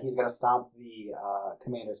still mad. He's going to stomp the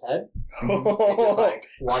commander's head. And just Oh.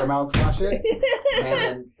 watermelon squash it, and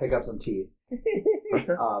then pick up some teeth.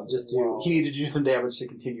 Okay. He needed to do some damage to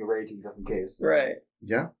continue raging, just in case. Right.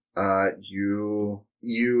 Yeah.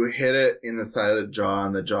 You hit it in the side of the jaw,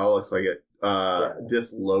 and the jaw looks like it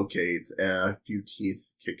dislocates, and a few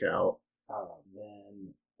teeth kick out.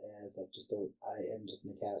 Then, as I am just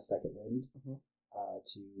going to cast Second Wind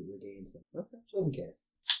to regain some. Okay. Just in case.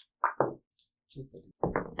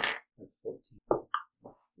 That's 14.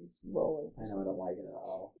 He's rolling. I know I don't like it at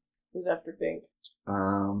all. Who's after Bink?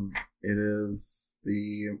 It is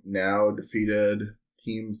the now defeated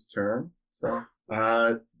team's turn. So,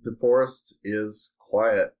 the forest is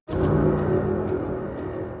quiet.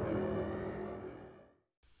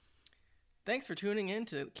 Thanks for tuning in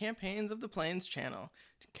to Campaigns of the Plains channel.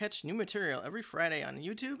 To catch new material every Friday on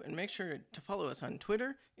YouTube, and make sure to follow us on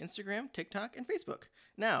Twitter, Instagram, TikTok, and Facebook.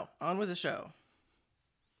 Now, on with the show.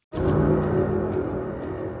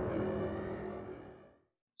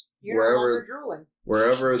 You're no longer drooling.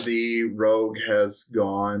 Wherever the rogue has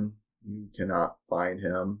gone, you cannot find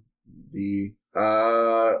him. The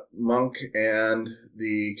monk and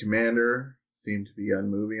the commander seem to be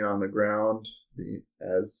unmoving on the ground,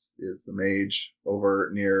 as is the mage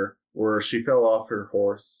over near where she fell off her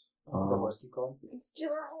horse. The horse keep going? We can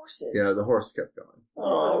steal our horses. Yeah, the horse kept going.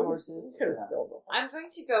 Oh, horses. We could have stolen them. I'm going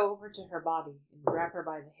to go over to her body and grab her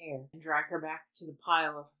by the hair and drag her back to the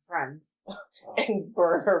pile of friends And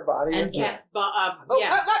burn her body. and with cast. Oh,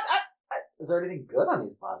 Yeah. Is there anything good on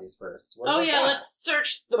these bodies first? What Oh have they yeah, got? let's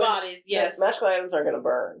search the bodies. Yes, Magical items aren't going to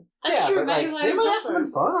burn. that's true. but, Magical they items might don't have something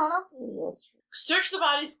burn. fun on them. That's true. Search the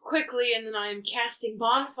bodies quickly, and then I am casting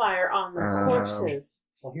bonfire on the Um, corpses.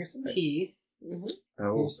 Well, here's some teeth. I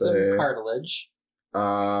will Here's some say, cartilage.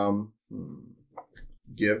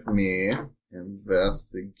 give me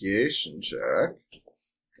investigation check.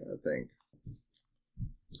 I think.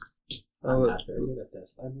 I'm not very good at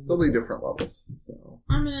this. They'll be different levels. So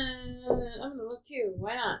I'm gonna look too.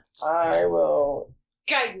 Why not? I will.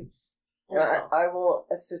 Guidance. I will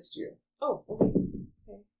assist you. Oh,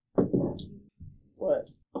 okay.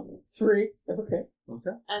 What? 3. Okay.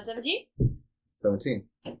 17? 17.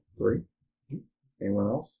 3. Anyone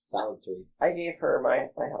else? Solid 3. I gave her my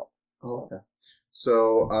help. Oh, okay.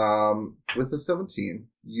 So, with the 17,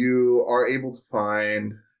 you are able to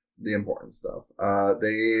find the important stuff.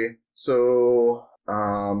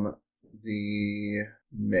 The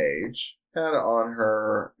mage had on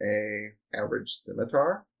her a average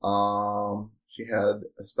scimitar. She had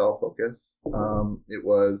a spell focus. It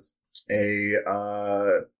was a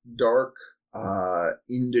dark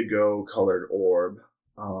indigo colored orb.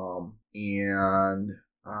 And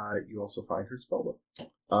you also find her spellbook.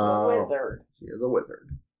 Wizard. She is a wizard.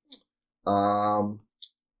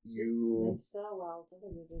 You Might sell well. I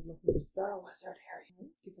think we're looking for spell. Wizard Harry.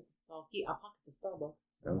 Give us a spell. I'll pocket the spell book.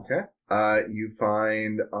 okay? You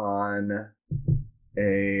find on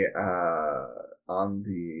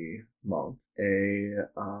the monk a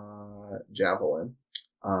javelin.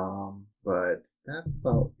 But that's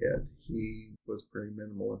about it. He was pretty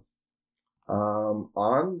minimalist.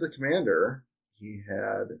 On the commander, he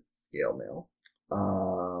had scale mail.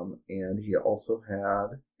 And he also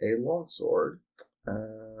had a longsword.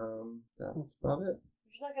 That's about it.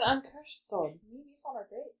 Would you like an uncursed sword? Maybe some are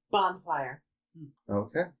great. Bonfire.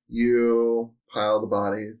 Okay. You pile the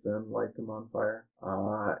bodies and light them on fire.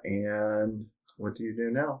 And what do you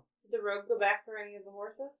do now? Did the rogue go back for any of the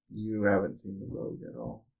horses? You haven't seen the rogue at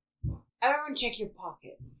all. Everyone check your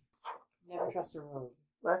pockets. Never trust a rogue.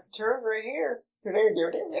 My turn's right here.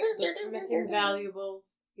 Missing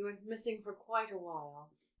valuables. You went missing for quite a while.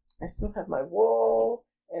 I still have my wool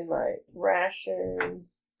and my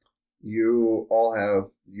rations. You all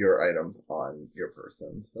have your items on your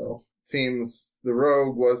person, so it seems the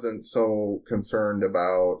rogue wasn't so concerned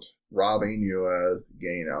about robbing you as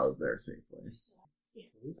getting out of there safely.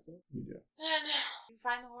 You do. And you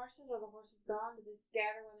find the horses, or the horses gone? Did they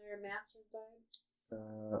scatter when their masters died?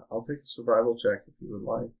 I'll take a survival check if you would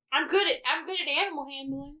like. I'm good at animal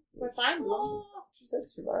handling. If I find them. She said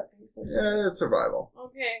survive. He says Yeah, it's survival.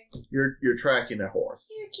 Okay. You're tracking a horse.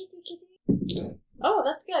 Here, kitty. Oh,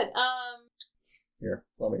 that's good. Here,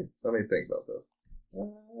 let me think about this.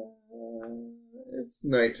 It's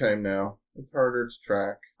nighttime now. It's harder to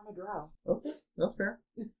track. I'm a drow. Okay, that's fair.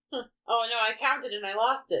 Oh no, I counted and I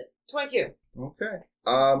lost it. 22. Okay.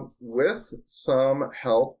 With some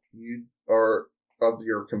help, of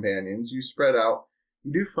your companions, you spread out.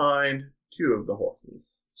 You do find 2 of the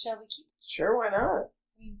horses. Shall we keep? Sure, why not? I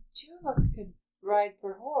mean, 2 of us could ride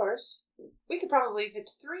per horse. We could probably fit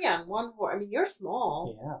 3 on one horse. I mean, you're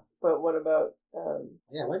small. Yeah. But what about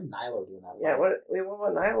Yeah, what did Nylor do in that yeah, fight? what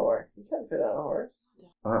about Nylor? He couldn't fit on a horse.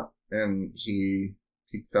 And he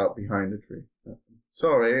peeks out behind a tree.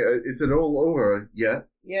 Sorry, is it all over yet?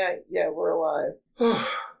 Yeah, we're alive. Oh,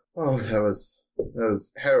 that was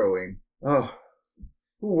harrowing. Oh,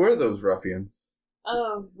 who were those ruffians?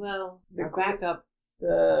 Oh, well, our backup.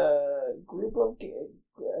 The group of it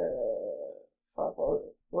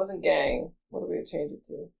wasn't gang. What did we change it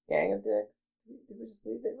to? Gang of dicks? Did we just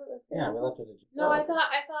leave it with us? Yeah, we left it at No, I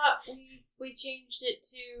thought we changed it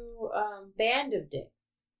to Band of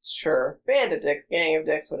Dicks. Sure. Band of dicks, gang of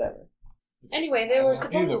dicks, whatever. Anyway, they were Either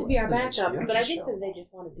supposed to be our It's an backups, HBO but I think show. that they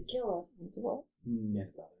just wanted to kill us. It's what? Yeah,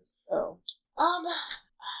 brothers. Oh.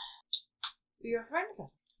 Your friend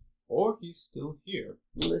got Or he's still here.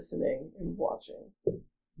 Listening and watching.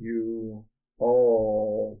 You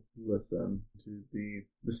all listen to the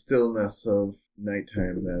stillness of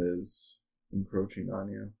nighttime that is encroaching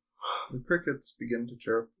on you. The crickets begin to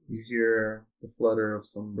chirp. You hear the flutter of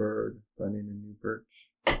some bird finding a new perch.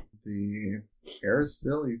 The air is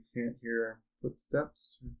still. You can't hear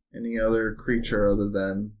footsteps or any other creature other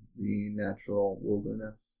than the natural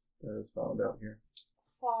wilderness that is found out here.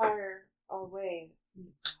 far away.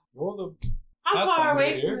 You're the How far Pathfinder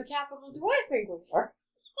away here. from the capital do I think we are?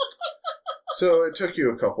 So it took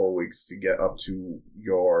you a couple of weeks to get up to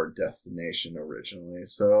your destination originally.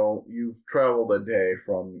 So you've traveled a day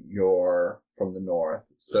from the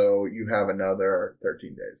north. So you have another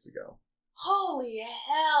 13 days to go. Holy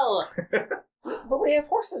hell! But we have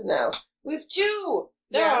horses now. We have 2!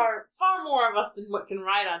 There Yeah. are far more of us than what can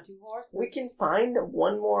ride on 2 horses. We can find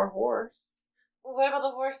one more horse. What about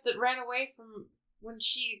the horse that ran away from when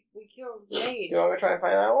we killed the maid? Do you want me to try and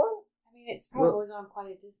find that one? I mean, it's probably gone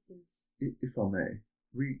quite a distance. If I may,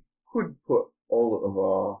 we could put all of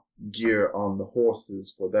our gear on the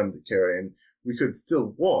horses for them to carry, and we could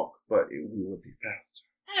still walk, but we would be faster.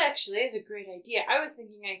 That actually is a great idea. I was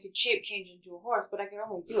thinking I could shape change into a horse, but I could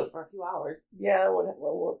only do it for a few hours. Yeah, that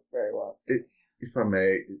would work very well. If I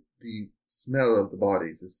may, the smell of the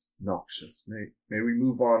bodies is noxious. May we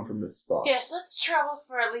move on from this spot? Yes, let's travel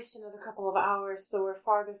for at least another couple of hours so we're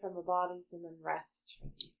farther from the bodies and then rest.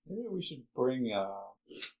 Maybe we should bring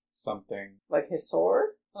something. Like his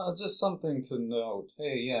sword? Just something to note.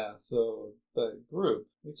 Hey, yeah, so the group,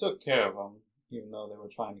 we took care of them, even though they were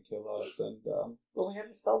trying to kill us, and, Well, we have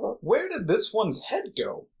the spell book. where did this one's head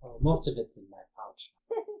go? Oh, most of it's in my pouch.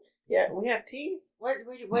 Yeah, we have teeth. What?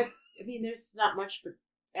 I mean, there's not much but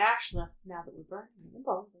ash left now that we're burning the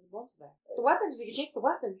bones. The bones are back. The weapons, we could take the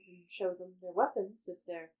weapons and show them their weapons if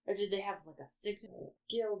they're. Or did they have like a signal,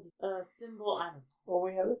 guild symbol? I don't know. Well,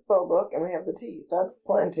 we have the spell book and we have the teeth. That's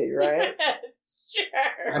plenty, right? Yes,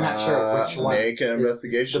 sure. I'm not sure which one. Make an is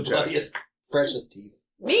investigation the check. bloodiest, freshest teeth.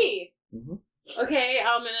 Me. Mhm. Okay,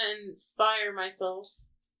 I'm gonna inspire myself.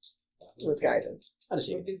 With guidance. I'll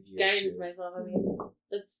just With take it. guidance myself. I mean,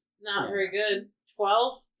 that's not very good.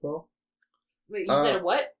 12. Well, Wait, you said a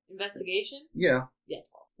what? Investigation? yeah. Yeah,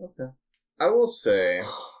 12. Okay. I will say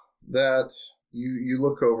that you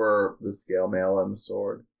look over the scale mail and the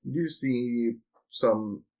sword. You do see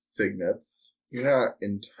some signets. You're not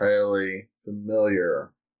entirely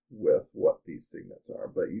familiar with what these signets are,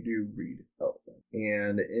 but you do read Elven.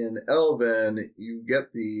 And in Elven, you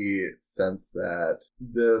get the sense that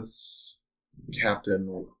this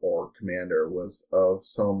captain or commander was of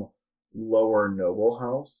some lower noble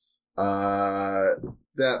house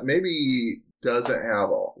that maybe doesn't have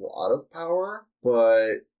a lot of power,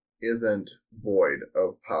 but isn't void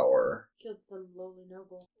of power. Killed some lowly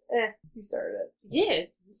noble. He started it. You did.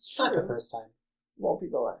 It's It's not the true. first time. Won't be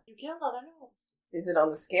the last. You killed other nobles. Is it on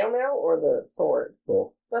the scale mail or the sword?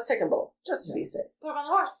 Both. Let's take them both, just to be safe. Put him on the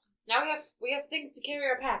horse. Now we have things to carry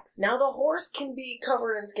our packs. Now the horse can be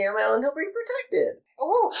covered in scale mail and he'll be protected.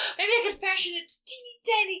 Oh, maybe I could fashion a teeny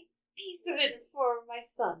tiny piece of it for my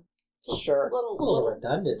son. Sure. A little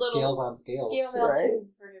redundant. little Scales on scales. Scale mail right? too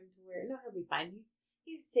for him to wear. No, he'll be fine.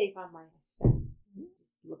 He's safe on my staff.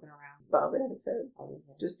 Just looking around. Bobbing his head.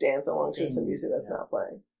 Just dance along to some music that's not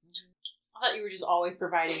playing. I thought you were just always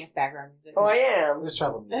providing us background music. Oh, I am. There's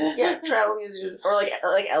trouble music. Yeah, travel music, or like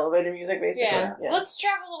elevator music, basically. Yeah. Let's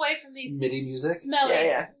travel away from these MIDI music? smelly,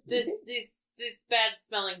 Yeah. this bad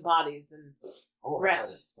smelling bodies and Oh,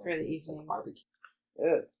 rest for the evening. Barbecue.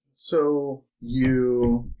 Ugh. So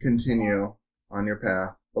you continue on your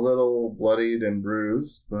path, a little bloodied and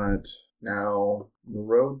bruised, but now the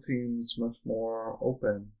road seems much more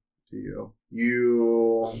open to you.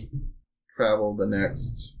 You travel the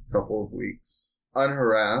next couple of weeks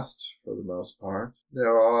unharassed for the most part.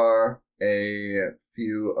 There are a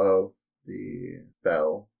few of the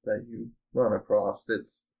Bell that you run across.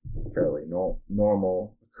 It's a fairly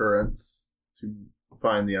normal occurrence to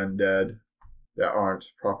find the undead that aren't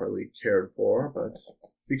properly cared for, but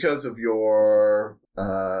because of your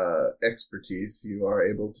expertise, you are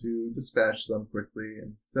able to dispatch them quickly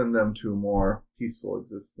and send them to a more peaceful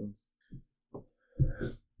existence.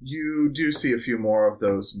 You do see a few more of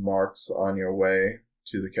those marks on your way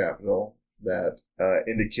to the capital that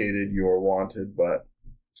indicated you were wanted, but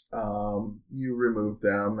you removed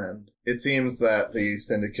them, and it seems that the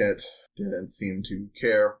syndicate didn't seem to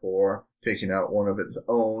care for taking out one of its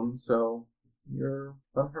own, so you're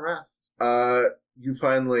unharassed. You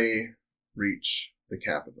finally reach the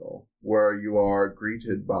capital, where you are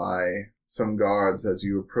greeted by some guards as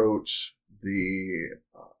you approach the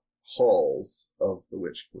halls of the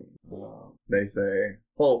Witch Queen. They say,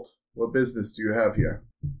 "Halt, what business do you have here?"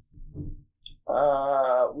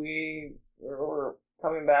 We were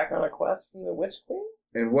coming back on a quest from the Witch Queen?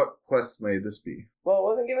 And what quest may this be? Well, it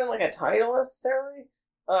wasn't given like a title necessarily.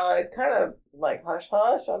 It's kind of like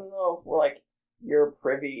hush-hush. I don't know if we're like, you're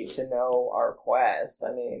privy to know our quest.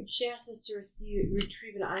 I mean, She asked us to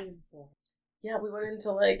retrieve an item for her. yeah, we went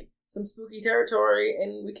into like some spooky territory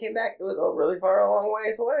and we came back. It was really far, a long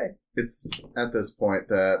ways away. It's at this point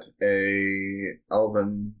that a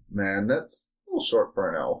elven man that's a little short for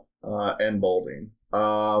an elf, and balding,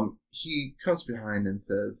 he comes behind and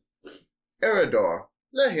says, "Eridor,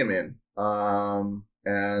 let him in."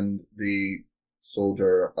 And the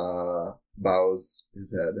soldier bows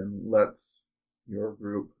his head and lets your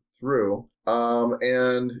group through.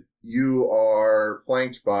 And you are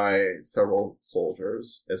flanked by several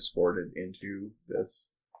soldiers escorted into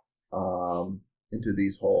this, into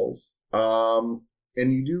these halls. And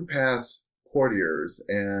you do pass courtiers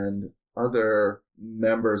and other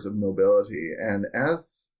members of nobility, and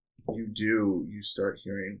as you do, you start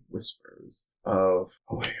hearing whispers of,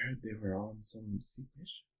 "Oh, I heard they were on some sea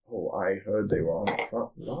mission. Oh, I heard they were on the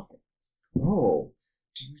front lines. Oh,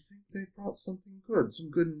 do you think they brought something good? Some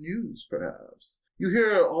good news, perhaps?" You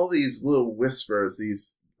hear all these little whispers,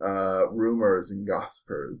 these rumors and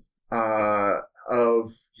gossipers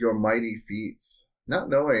of your mighty feats, not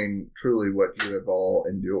knowing truly what you have all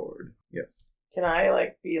endured. Yes. Can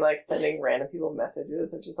I be sending random people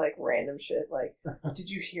messages of just random shit? Did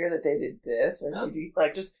you hear that they did this, or did you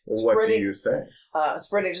just What do spreading? you say?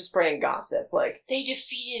 Spreading gossip. They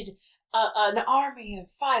defeated an army of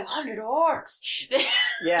 500 orcs.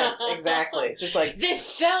 Yes, exactly. Just they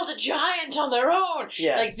felled a giant on their own.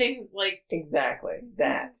 yes, Things like exactly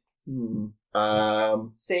that.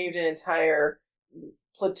 Saved an entire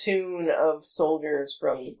platoon of soldiers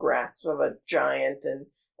from the grasp of a giant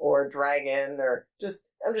or a dragon, or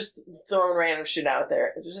I'm just throwing random shit out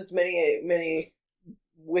there. Just as many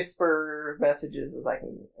whisper messages as I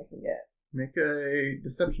can get. Make a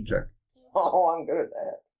deception check. Oh, I'm good at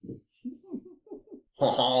that.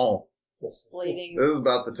 Oh, blading. this is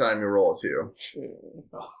about the time you roll a 2.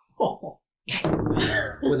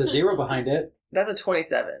 With a 0 behind it. That's a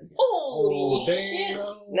 27. Holy shit!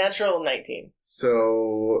 Natural 19.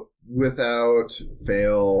 So, without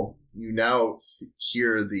fail, you now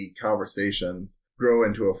hear the conversations grow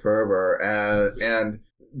into a fervor, and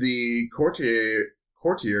the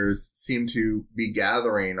courtiers seem to be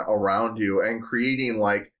gathering around you and creating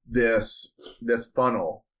this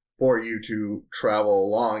funnel for you to travel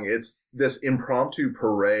along. It's this impromptu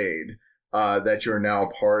parade that you're now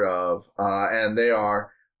part of, and they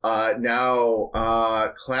are now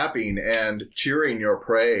clapping and cheering your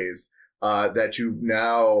praise that you've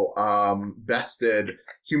now bested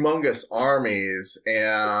humongous armies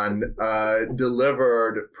and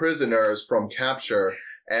delivered prisoners from capture,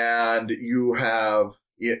 and you have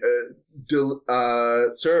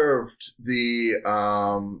served the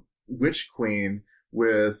Witch Queen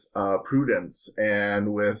with prudence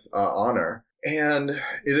and with honor. And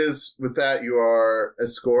it is with that you are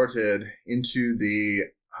escorted into the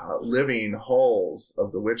living halls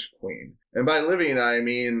of the Witch Queen. And by living, I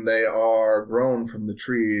mean they are grown from the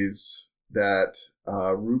trees that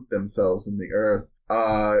root themselves in the earth,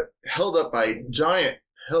 held up by giant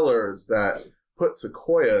pillars that put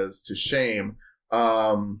sequoias to shame.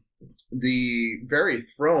 The very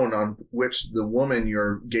throne on which the woman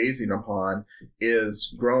you're gazing upon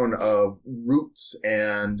is grown of roots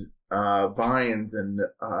and vines and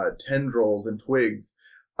tendrils and twigs,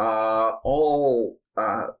 all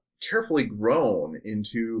carefully grown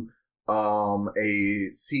into a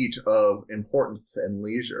seat of importance and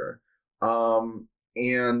leisure.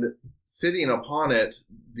 And sitting upon it,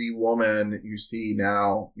 the woman you see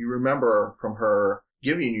now, you remember from her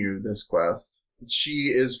giving you this quest, she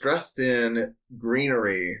is dressed in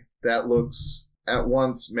greenery that looks at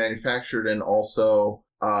once manufactured and also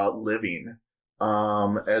living,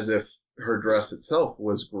 as if her dress itself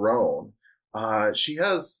was grown. She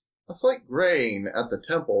has a slight graying at the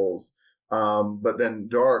temples, but then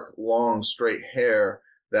dark, long, straight hair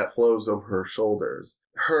that flows over her shoulders.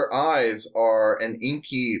 Her eyes are an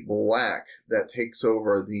inky black that takes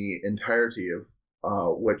over the entirety of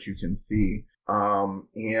what you can see.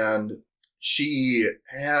 And she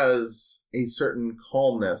has a certain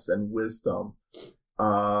calmness and wisdom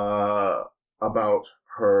about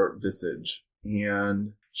her visage.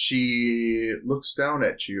 And she looks down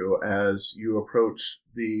at you as you approach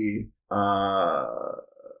the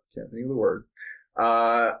can't think of the word.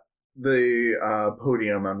 The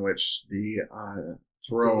podium on which the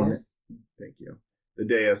throne. Dais. Thank you. The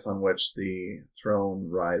dais on which the throne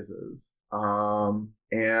rises.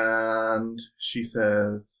 And she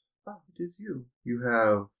says, "Oh, it is you. You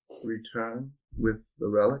have returned with the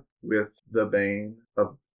relic, with the bane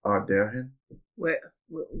of Arderhin." Wait,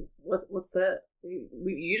 what's that?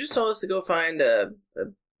 You just told us to go find a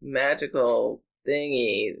magical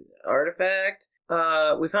thingy artifact.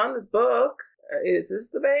 We found this book. Is this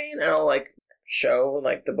the bane? And I'll show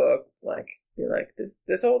the book, be like, this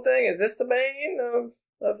whole thing, is this the bane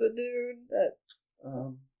of the dude?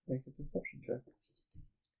 Make a deception check.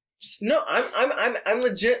 No, I'm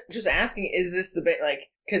legit just asking, is this the bane?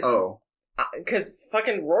 Because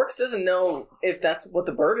fucking Rorks doesn't know if that's what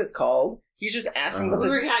the bird is called. He's just asking what We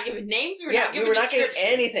this. were not giving names. We were not we were not giving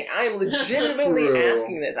anything. I am legitimately True.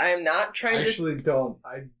 asking this. I am not trying I to. actually don't.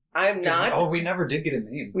 I am not. Oh, we never did get a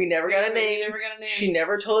name. We never got a name. We never got a name. She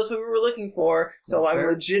never told us what we were looking for. So That's I'm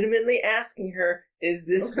fair. legitimately asking her: Is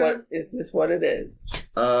this Okay. what it is?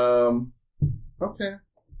 Okay.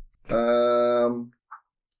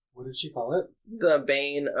 What did she call it? The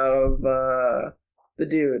bane of the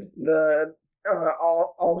dude. The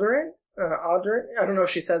Alderin? Aldrin? I don't know if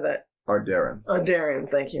she said that. Ardarin. Darren,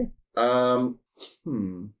 thank you.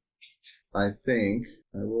 I think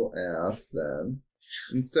I will ask then,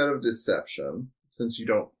 instead of deception, since you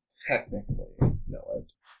don't technically know it,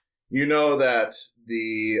 you know that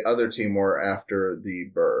the other team were after the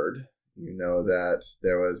bird. You know that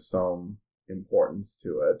there was some importance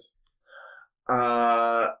to it.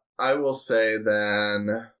 I will say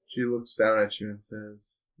then, she looks down at you and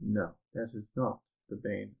says, no, that is not the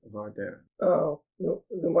bane of Ardarin. Oh,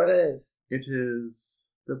 then what is? It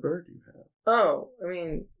is the bird you have. Oh, I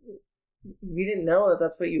mean, we didn't know that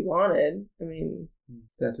that's what you wanted. I mean...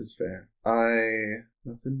 That is fair. I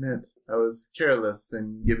must admit, I was careless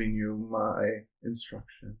in giving you my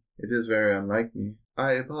instruction. It is very unlike me.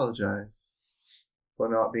 I apologize for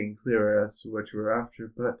not being clearer as to what you were after,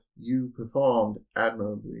 but you performed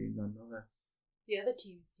admirably nonetheless. The other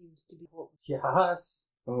team seemed to be hopeful. Yes.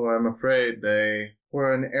 Oh, I'm afraid they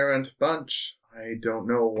were an errant bunch. I don't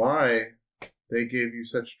know why they gave you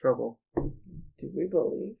such trouble. Did we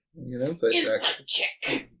believe? An insight check. Insight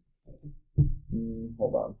check.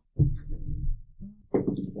 Hold on.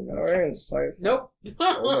 Our insight. Nope.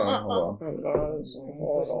 Hold on.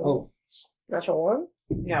 Oh. Natural one?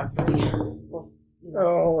 Yeah, 3. Plus,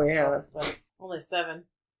 Oh, yeah. but only 7.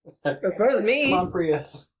 That's better than me. Come on,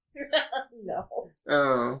 Prius. No.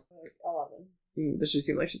 Oh. 11. Does she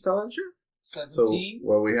seem like she's telling the truth? So, 17.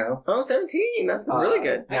 what we have? Oh, 17. That's really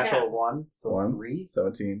good. Natural 1, so 1, 3.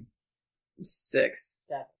 17, 6.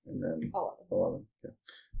 7. and then 11. 11.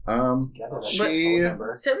 Okay. Together, that's She- a number.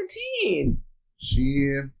 17.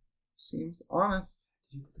 She seems honest.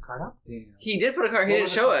 Did you put the card up? Damn. He did put a card. He What didn't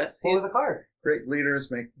was show the- us. What was the card? Great leaders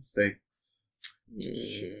make mistakes.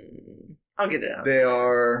 I'll get it out. They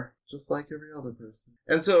are just like every other person.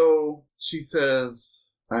 And so she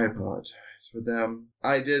says, I apologize for them.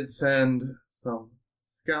 I did send some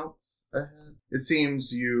scouts ahead. It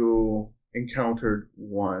seems you encountered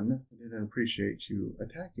one. I didn't appreciate you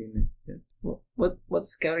attacking it. What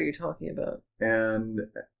scout are you talking about? And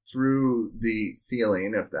through the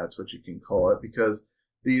ceiling, if that's what you can call it, because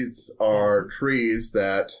these are trees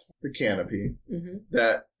that, the canopy, Mm-hmm.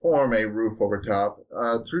 that form a roof over top.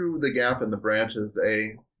 Through the gap in the branches,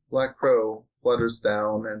 a black crow flutters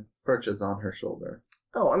down and perches on her shoulder.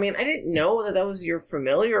 Oh, I mean, I didn't know that was your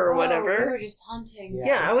familiar or We whatever. were just hunting.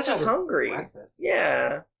 Yeah, I was thought just it hungry. breakfast.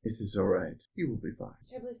 Yeah. It is all right. You will be fine.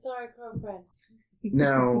 Terribly sorry, crow friend.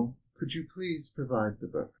 Now, could you please provide the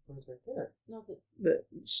bird? It's right there. No, but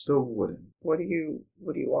The wooden. What do you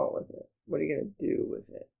want with it? What are you gonna do with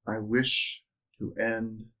it? I wish to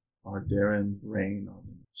end Ardarin's reign on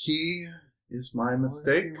him. He is my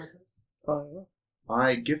mistake. Oh,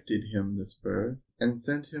 I gifted him this bird and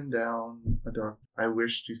sent him down a dark. I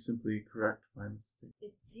wish to simply correct my mistake.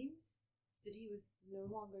 it seems that he was no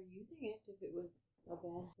longer using it if it was a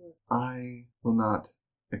band for... I will not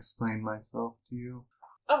explain myself to you.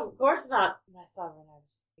 Oh, of course not, my sovereign. I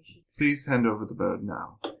was just patient. Please hand over the bird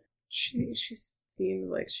now. she seems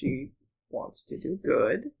like she wants to do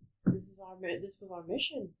good. This was our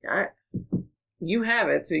mission. You have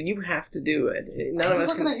it, so you have to do it. None of us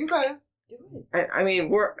looking can. at you guys. Do it. I mean,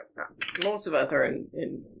 most of us are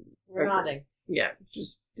in. We're nodding. Yeah,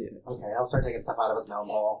 just do it. Okay, I'll start taking stuff out of his gnome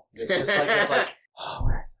hole. It's just like, oh,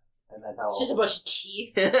 where's... And then It's just a bunch of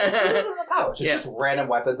teeth. It's in the pouch. It's Yeah. just random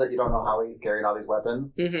weapons that you don't know how he's carrying all these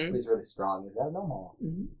weapons. Mm-hmm. He's really strong. He's got a gnome hole.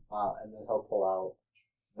 Mm-hmm. And then he'll pull out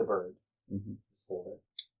the bird. Mhm. Just hold it.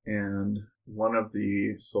 And one of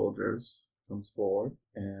the soldiers comes forward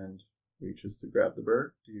and reaches to grab the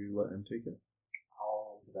bird. Do you let him take it?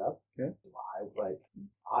 I'll hold it up. Okay.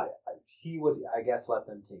 He would, I guess, let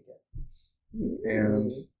them take it.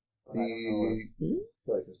 And But I don't know if, Hmm? I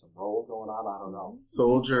feel like there's some rolls going on. I don't know.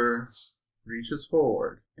 soldier reaches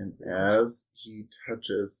forward, and as he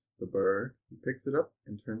touches the bird, he picks it up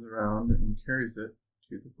and turns around and carries it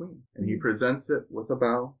to the queen. And he presents it with a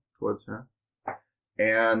bow towards her.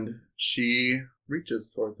 And she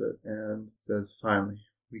reaches towards it and says, finally,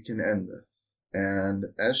 we can end this. And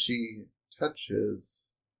as she touches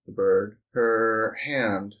the bird, her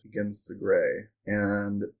hand begins to gray,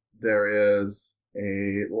 and there is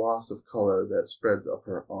a loss of color that spreads up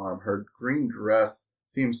her arm. Her green dress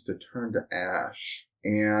seems to turn to ash,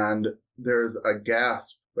 and there's a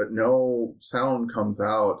gasp, but no sound comes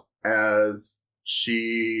out as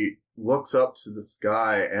she looks up to the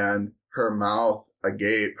sky and her mouth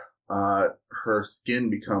agape. Her skin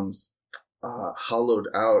becomes hollowed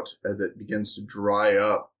out as it begins to dry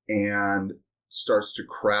up and starts to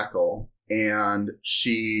crackle. and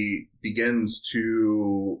she begins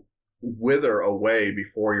to wither away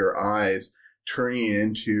before your eyes, turning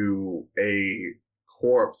into a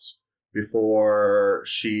corpse before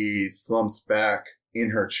she slumps back in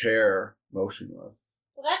her chair, motionless.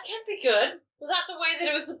 Well, that can't be good. Was that the way that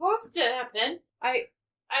it was supposed to happen?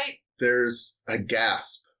 There's a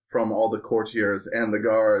gasp from all the courtiers and the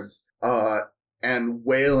guards, and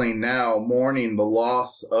wailing now, mourning the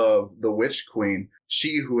loss of the Witch Queen,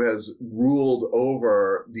 she who has ruled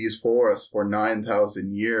over these forests for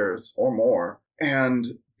 9,000 years or more.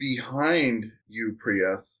 And behind you,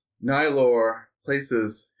 Prius, Nylor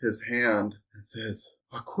places his hand and says,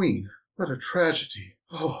 "A queen, what a tragedy.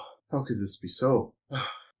 Oh, how could this be so?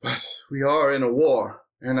 But we are in a war,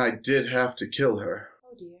 and I did have to kill her."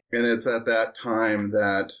 Oh dear. And it's at that time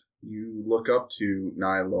that you look up to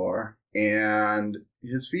Nylor, and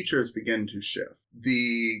his features begin to shift.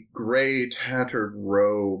 The gray, tattered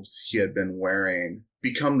robes he had been wearing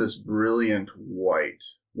become this brilliant white.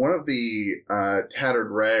 One of the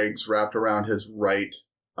tattered rags wrapped around his right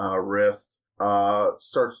wrist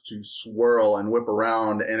starts to swirl and whip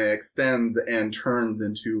around, and it extends and turns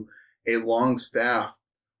into a long staff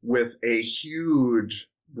with a huge,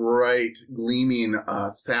 bright, gleaming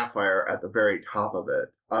sapphire at the very top of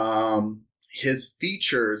it. His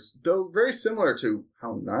features, though very similar to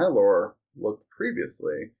how Nylor looked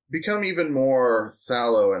previously, become even more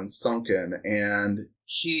sallow and sunken, and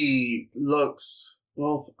he looks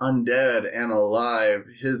both undead and alive.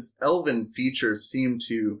 His elven features seem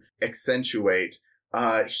to accentuate.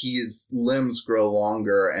 His limbs grow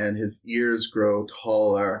longer, and his ears grow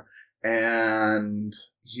taller, and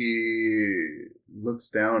he looks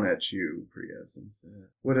down at you, Prius, and says,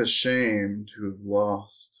 "What a shame to have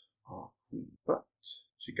lost our queen. But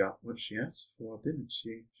she got what she asked for, didn't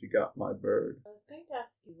she? She got my bird." I was going to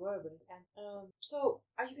ask you where, but I can't. So,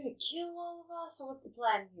 are you going to kill all of us, or what's the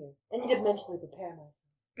plan here? I need to mentally prepare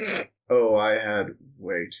myself. Oh, I had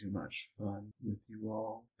way too much fun with you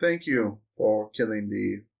all. Thank you for killing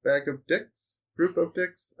the group of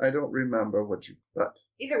dicks. I don't remember what you, but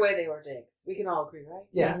Either way, they were dicks. We can all agree, right?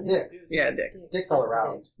 Yeah, dicks. Yeah, dicks. Dicks all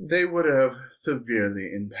around. they would have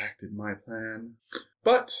severely impacted my plan.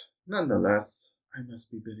 But nonetheless, I must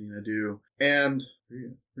be bidding adieu. And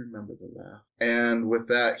remember the laugh. And with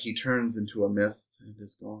that, he turns into a mist and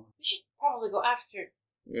is gone. We should probably go after.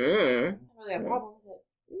 Mm. Not really a problem, is it?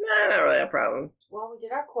 Nah, not really a problem. Well, we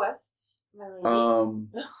did our quest, my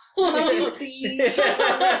lady.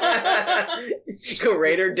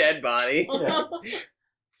 Greater dead body. Yeah.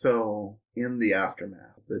 So, in the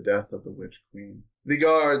aftermath of the death of the Witch Queen, the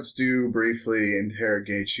guards do briefly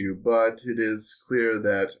interrogate you, but it is clear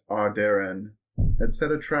that Ardarin had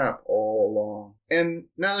set a trap all along. And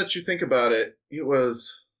now that you think about it, it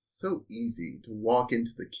was so easy to walk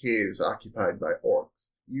into the caves occupied by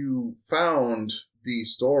orcs. You found the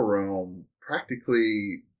storeroom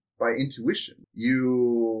practically by intuition.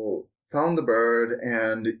 You found the bird,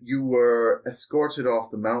 and you were escorted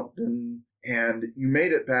off the mountain, and you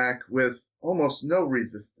made it back with almost no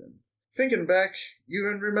resistance. Thinking back, you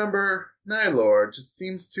even remember Nylor just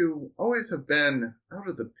seems to always have been out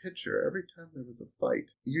of the picture every time there was a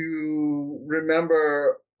fight. You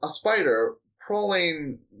remember a spider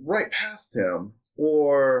crawling right past him,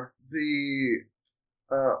 or the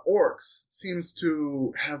orcs seems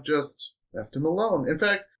to have just left him alone. In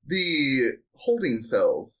fact, the holding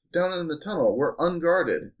cells down in the tunnel were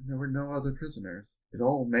unguarded, and there were no other prisoners. It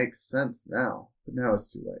all makes sense now, but now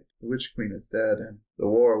it's too late. The Witch Queen is dead, and the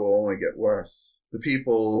war will only get worse. The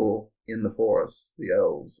people in the forest, the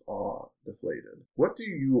elves, are deflated. What do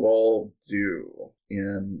you all do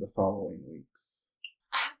in the following weeks?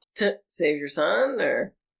 To save your son,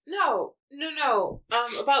 or? No.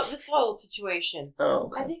 About this whole situation. Oh,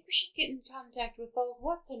 okay. I think we should get in contact with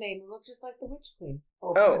what's her name, who looked just like the Witch Queen.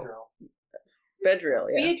 Oh, Oh. Pedro. Bedrill,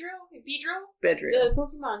 yeah. Beedrill? Bedrill. The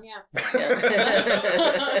Pokemon, yeah. Yeah.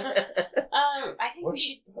 I think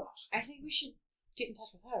we should get in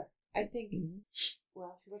touch with her. I think,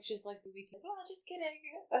 well, she looks just like the weekend. Oh, just kidding.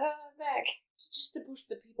 Back. Just to boost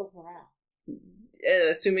the people's morale. And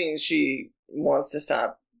assuming she wants to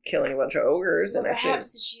stop killing a bunch of ogres Well, and actually...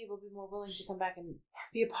 perhaps she will be more willing to come back and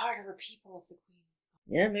be a part of her people if the queen is gone.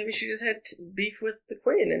 Yeah, maybe she just had beef with the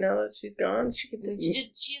queen, and now that she's gone, she can... She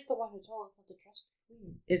is the one who told us not to trust the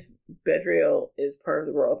queen. If Bedriel is part of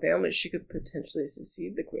the royal family, she could potentially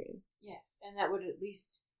succeed the queen. Yes, and that would at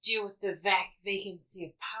least deal with the vacancy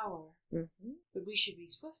of power. Mm-hmm. But we should be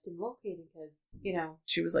swift in locating because,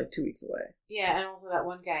 She was like 2 weeks away. Yeah, and also that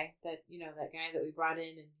one guy that we brought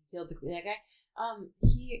in and killed the queen, that guy,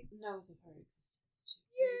 he knows of her existence too.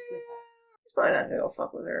 He was with us. It's probably not gonna go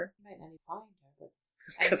fuck with her. You might not even find her, but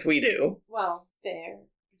Because we do. well, fair.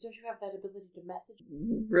 Don't you have that ability to message?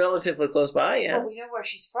 Relatively close by, yeah. Well, we know where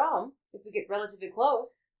she's from if we get relatively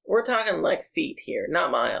close. We're talking like feet here,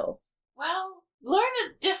 not miles. Well, learn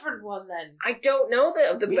a different one then. I don't know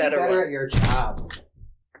the Be better better one. at your job.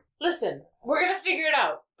 Listen, we're gonna figure it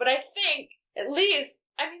out. But I think, at least,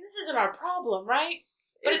 I mean, this isn't our problem, right?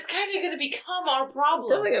 But it's kind of gonna become our It's problem.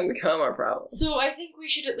 definitely gonna become our problem. So I think we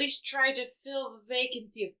should at least try to fill the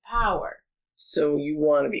vacancy of power. So you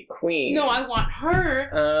want to be queen? No, I want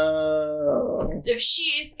her. Oh. If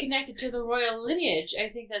she is connected to the royal lineage, I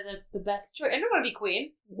think that that's the best choice. I don't want to be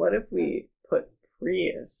queen. What if we put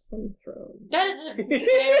Prius on the throne? That is a very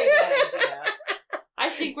bad idea. I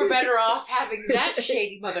think we're better off having that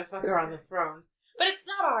shady motherfucker on the throne. But it's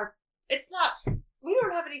not our. It's not. We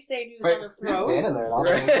don't have any say in who's on the Who's throne. standing there?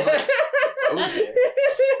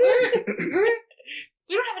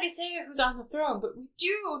 We don't have any say in who's on the throne, but we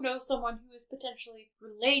do know someone who is potentially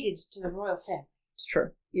related to the royal family. It's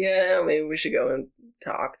true. Yeah, maybe we should go and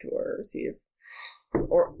talk to her, see if,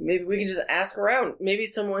 or maybe we can just ask around. Maybe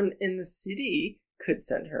someone in the city could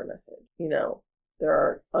send her a message. You know, there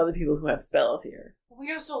are other people who have spells here. We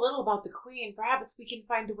know so little about the queen. Perhaps we can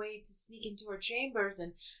find a way to sneak into her chambers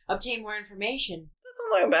and obtain more information. That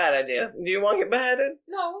sounds like a bad idea. Do you want to get beheaded?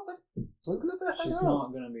 No, but Who's gonna be She's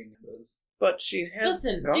not going to be Nicholas. But she has.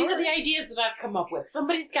 listen, guards. these are the ideas that I've come up with.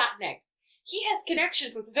 Somebody's got next. He has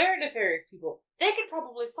connections with very nefarious people. They could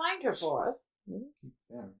probably find her for us.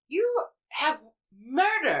 Yeah. You have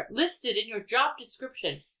murder listed in your job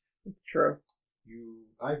description. It's true.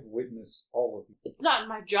 I've witnessed all of you. It's not in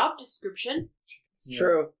my job description. It's Yeah.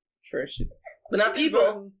 true. True. But not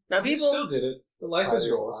people. Not You people. still did it. The life is Spiders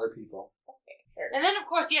yours. are people. And then, of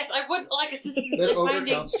course, yes, I would like assistance That in ogre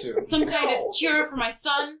finding counts too. some kind of cure for my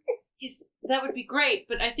son. That would be great,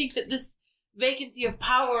 but I think that this vacancy of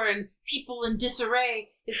power and people in disarray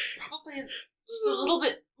is probably just a little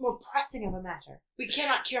bit more pressing of a matter. We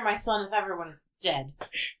cannot cure my son if everyone is dead.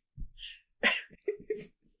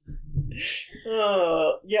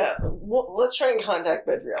 Yeah. Well, let's try and contact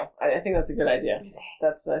Bedriel. I think that's a good idea. Okay.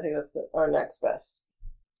 I think that's our next best.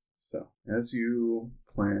 So, as you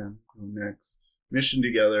plan your next mission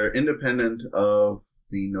together, independent of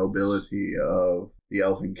the nobility of the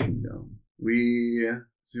Elven Kingdom, we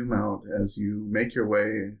zoom out as you make your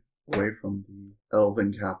way away from the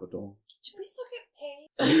Elven capital. Should we still get paid?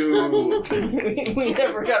 You We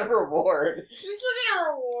never got a reward. Should we still get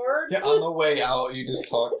a reward? Yeah, on the way out, you just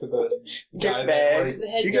talk to the Gift guy bag. that, The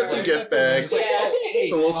head You get some guard. gift bags. Yeah.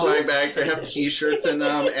 Some little swag bags. They have t-shirts in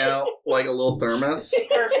them and like a little thermos.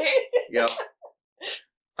 Perfect. Yep.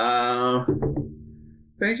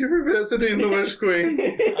 Thank you for visiting the Wish Queen.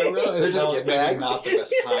 I realize They're just now's gift maybe bags? not the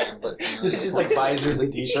best time, but you know. Just like visors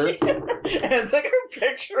and t-shirts. It's like her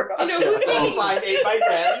picture on You know, it. who's taking, Signed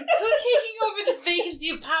 8x10. who's taking over this vacancy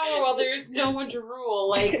of power while there's no one to rule?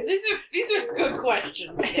 Like, these are good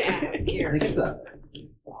questions to ask I here. think it's a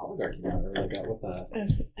oligarchy now, or like a, what's a...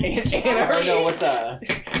 Anarchy. no, what's a...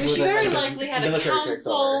 She very likely had a military takes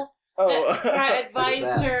council Oh, that What is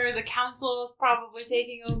advised that? her. The council is probably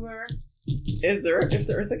taking over. if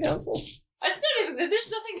there is a council? It's not even, there's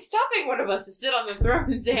nothing stopping one of us to sit on the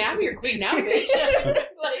throne and say, I'm your queen now, bitch.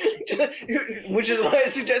 Like, Which is why I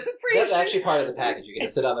suggested free. That's actually part of the package. You get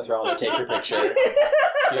to sit on the throne and take your picture.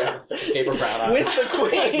 You have a paper crown on. with the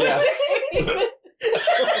queen. Yeah.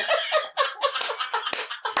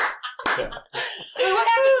 what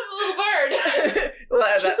happened to the little bird?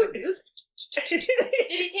 Well, Did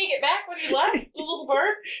he take it back when he left, the little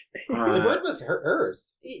bird? The bird was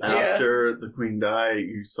hers. After the queen died,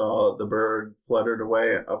 you saw the bird fluttered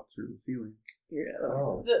away up through the ceiling. Yeah, that makes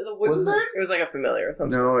Oh. sense. The wooden Wasn't bird? It was like a familiar or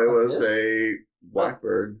something. No, it Like was this? a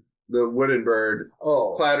blackbird. The wooden bird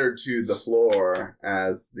Oh. clattered to the floor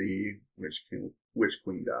as the witch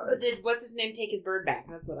queen But died. did what's his name take his bird back?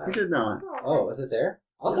 That's what I He did not. Oh, is it there?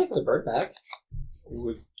 I'll take the bird back. It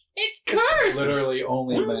was It's cursed! literally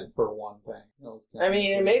only meant for one thing. I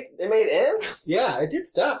mean, it made imps. Yeah, it did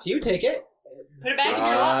stuff. You take it. Put it back in your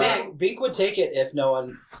lot bag. Bink would take it if no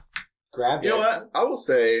one grabbed You it. know what? I will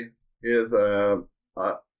say is a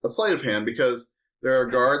sleight of hand because there are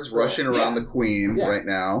guards rushing around the queen Yeah. right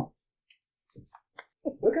now.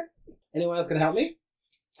 Anyone else gonna help me?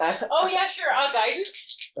 Oh, yeah, sure.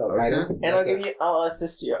 Guidance. Oh, Okay. guidance. And I'll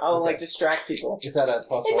assist you. I'll like distract people. Is that a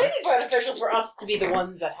plus It one? might be beneficial for us to be the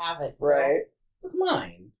ones that have it. so- Right. It's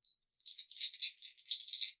mine.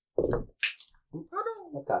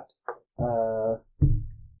 What's that?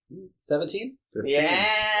 17? 15.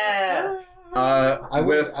 Yeah. I would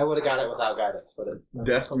with have got it without guidance, but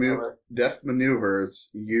deft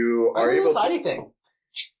maneuvers, you I are don't know able to. anything.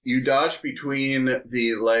 You dodge between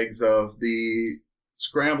the legs of the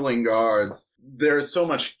scrambling guards. There's so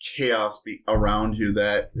much chaos around you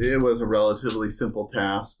that it was a relatively simple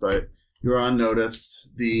task, but you're unnoticed.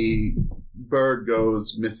 The bird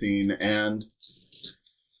goes missing, and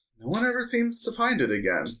no one ever seems to find it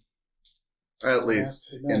again. At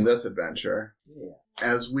least in this adventure. Yeah.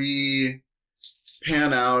 As we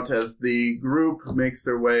pan out, as the group makes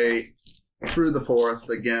their way through the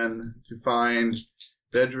forest again to find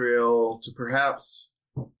Bedriel, to perhaps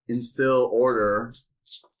instill order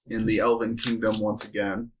in the Elven Kingdom once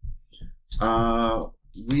again,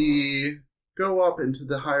 we go up into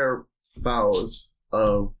the higher boughs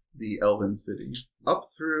of the Elven City, up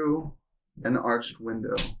through an arched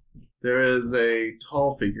window. There is a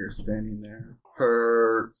tall figure standing there.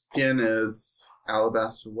 Her skin is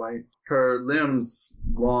alabaster white. Her limbs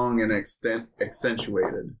long and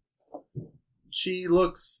accentuated. She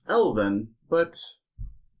looks elven, but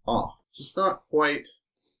off. Just not quite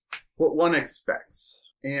what one expects.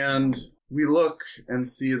 And we look and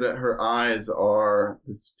see that her eyes are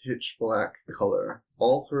this pitch black color.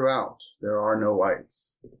 All throughout, there are no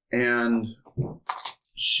whites. And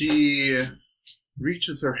she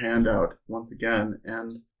reaches her hand out once again,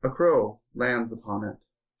 and a crow lands upon it.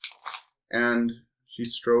 And she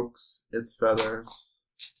strokes its feathers,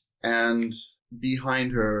 and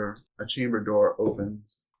behind her, a chamber door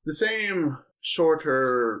opens. The same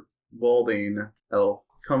shorter, balding elf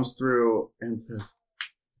comes through and says,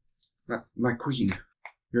 My queen,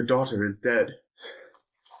 your daughter is dead.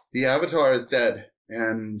 The Avatar is dead.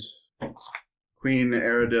 And Queen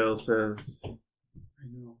Aradil says, I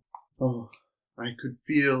know. Oh, I could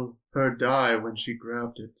feel her die when she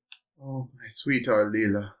grabbed it. Oh, my sweet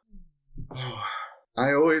Arlila. Oh,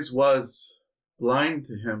 I always was blind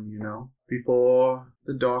to him, you know. Before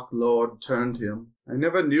the Dark Lord turned him, I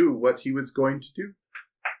never knew what he was going to do.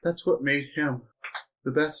 That's what made him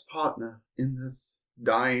the best partner in this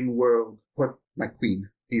dying world. What, my queen?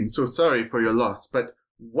 I am so sorry for your loss, but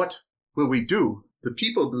what will we do? The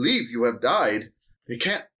people believe you have died. They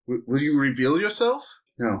can't. Will you reveal yourself?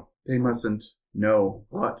 No, they mustn't know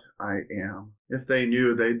what I am. If they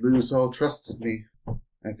knew, they'd lose all trust in me.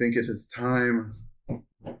 I think it is time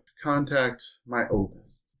to contact my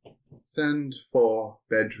oldest. Send for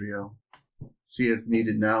Bedriel. She is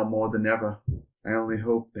needed now more than ever. I only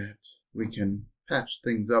hope that we can patch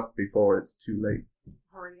things up before it's too late.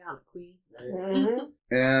 Already on it, queen. Mm-hmm.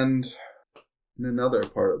 And in another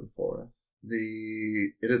part of the forest,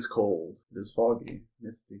 it is cold, it is foggy,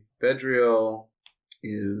 misty. Bedriel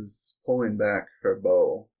is pulling back her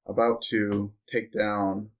bow, about to take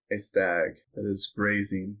down a stag that is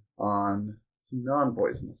grazing on some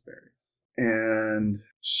non-poisonous berries. And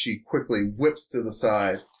she quickly whips to the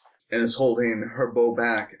side and is holding her bow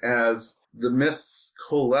back as the mists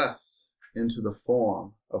coalesce into the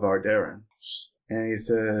form of Ardarin. And he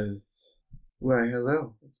says, Why,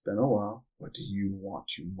 hello. It's been a while. What do you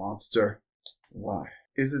want, you monster? Why?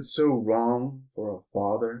 Is it so wrong for a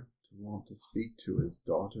father to want to speak to his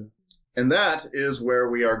daughter? And that is where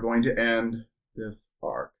we are going to end this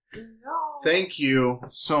arc. No. Thank you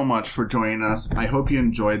so much for joining us. I hope you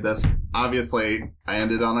enjoyed this. Obviously, I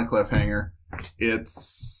ended on a cliffhanger.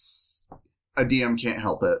 It's a DM can't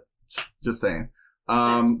help it. Just saying.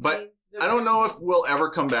 But I don't know if we'll ever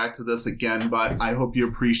come back to this again, but I hope you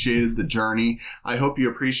appreciated the journey. I hope you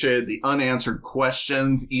appreciated the unanswered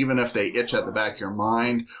questions, even if they itch at the back of your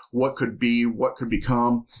mind. What could be, what could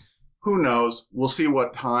become. Who knows? We'll see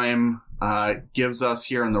what time gives us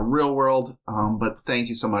here in the real world. But thank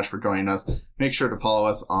you so much for joining us. Make sure to follow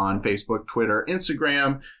us on Facebook, Twitter,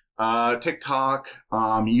 Instagram, TikTok,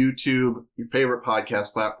 YouTube, your favorite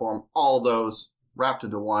podcast platform, all those wrapped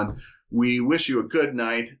into one. We wish you a good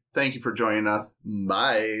night. Thank you for joining us.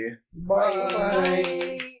 Bye.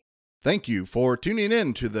 Bye. Thank you for tuning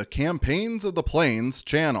in to the Campaigns of the Plains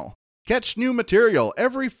channel. Catch new material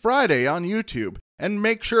every Friday on YouTube, and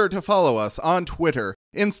make sure to follow us on Twitter,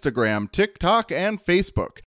 Instagram, TikTok, and Facebook.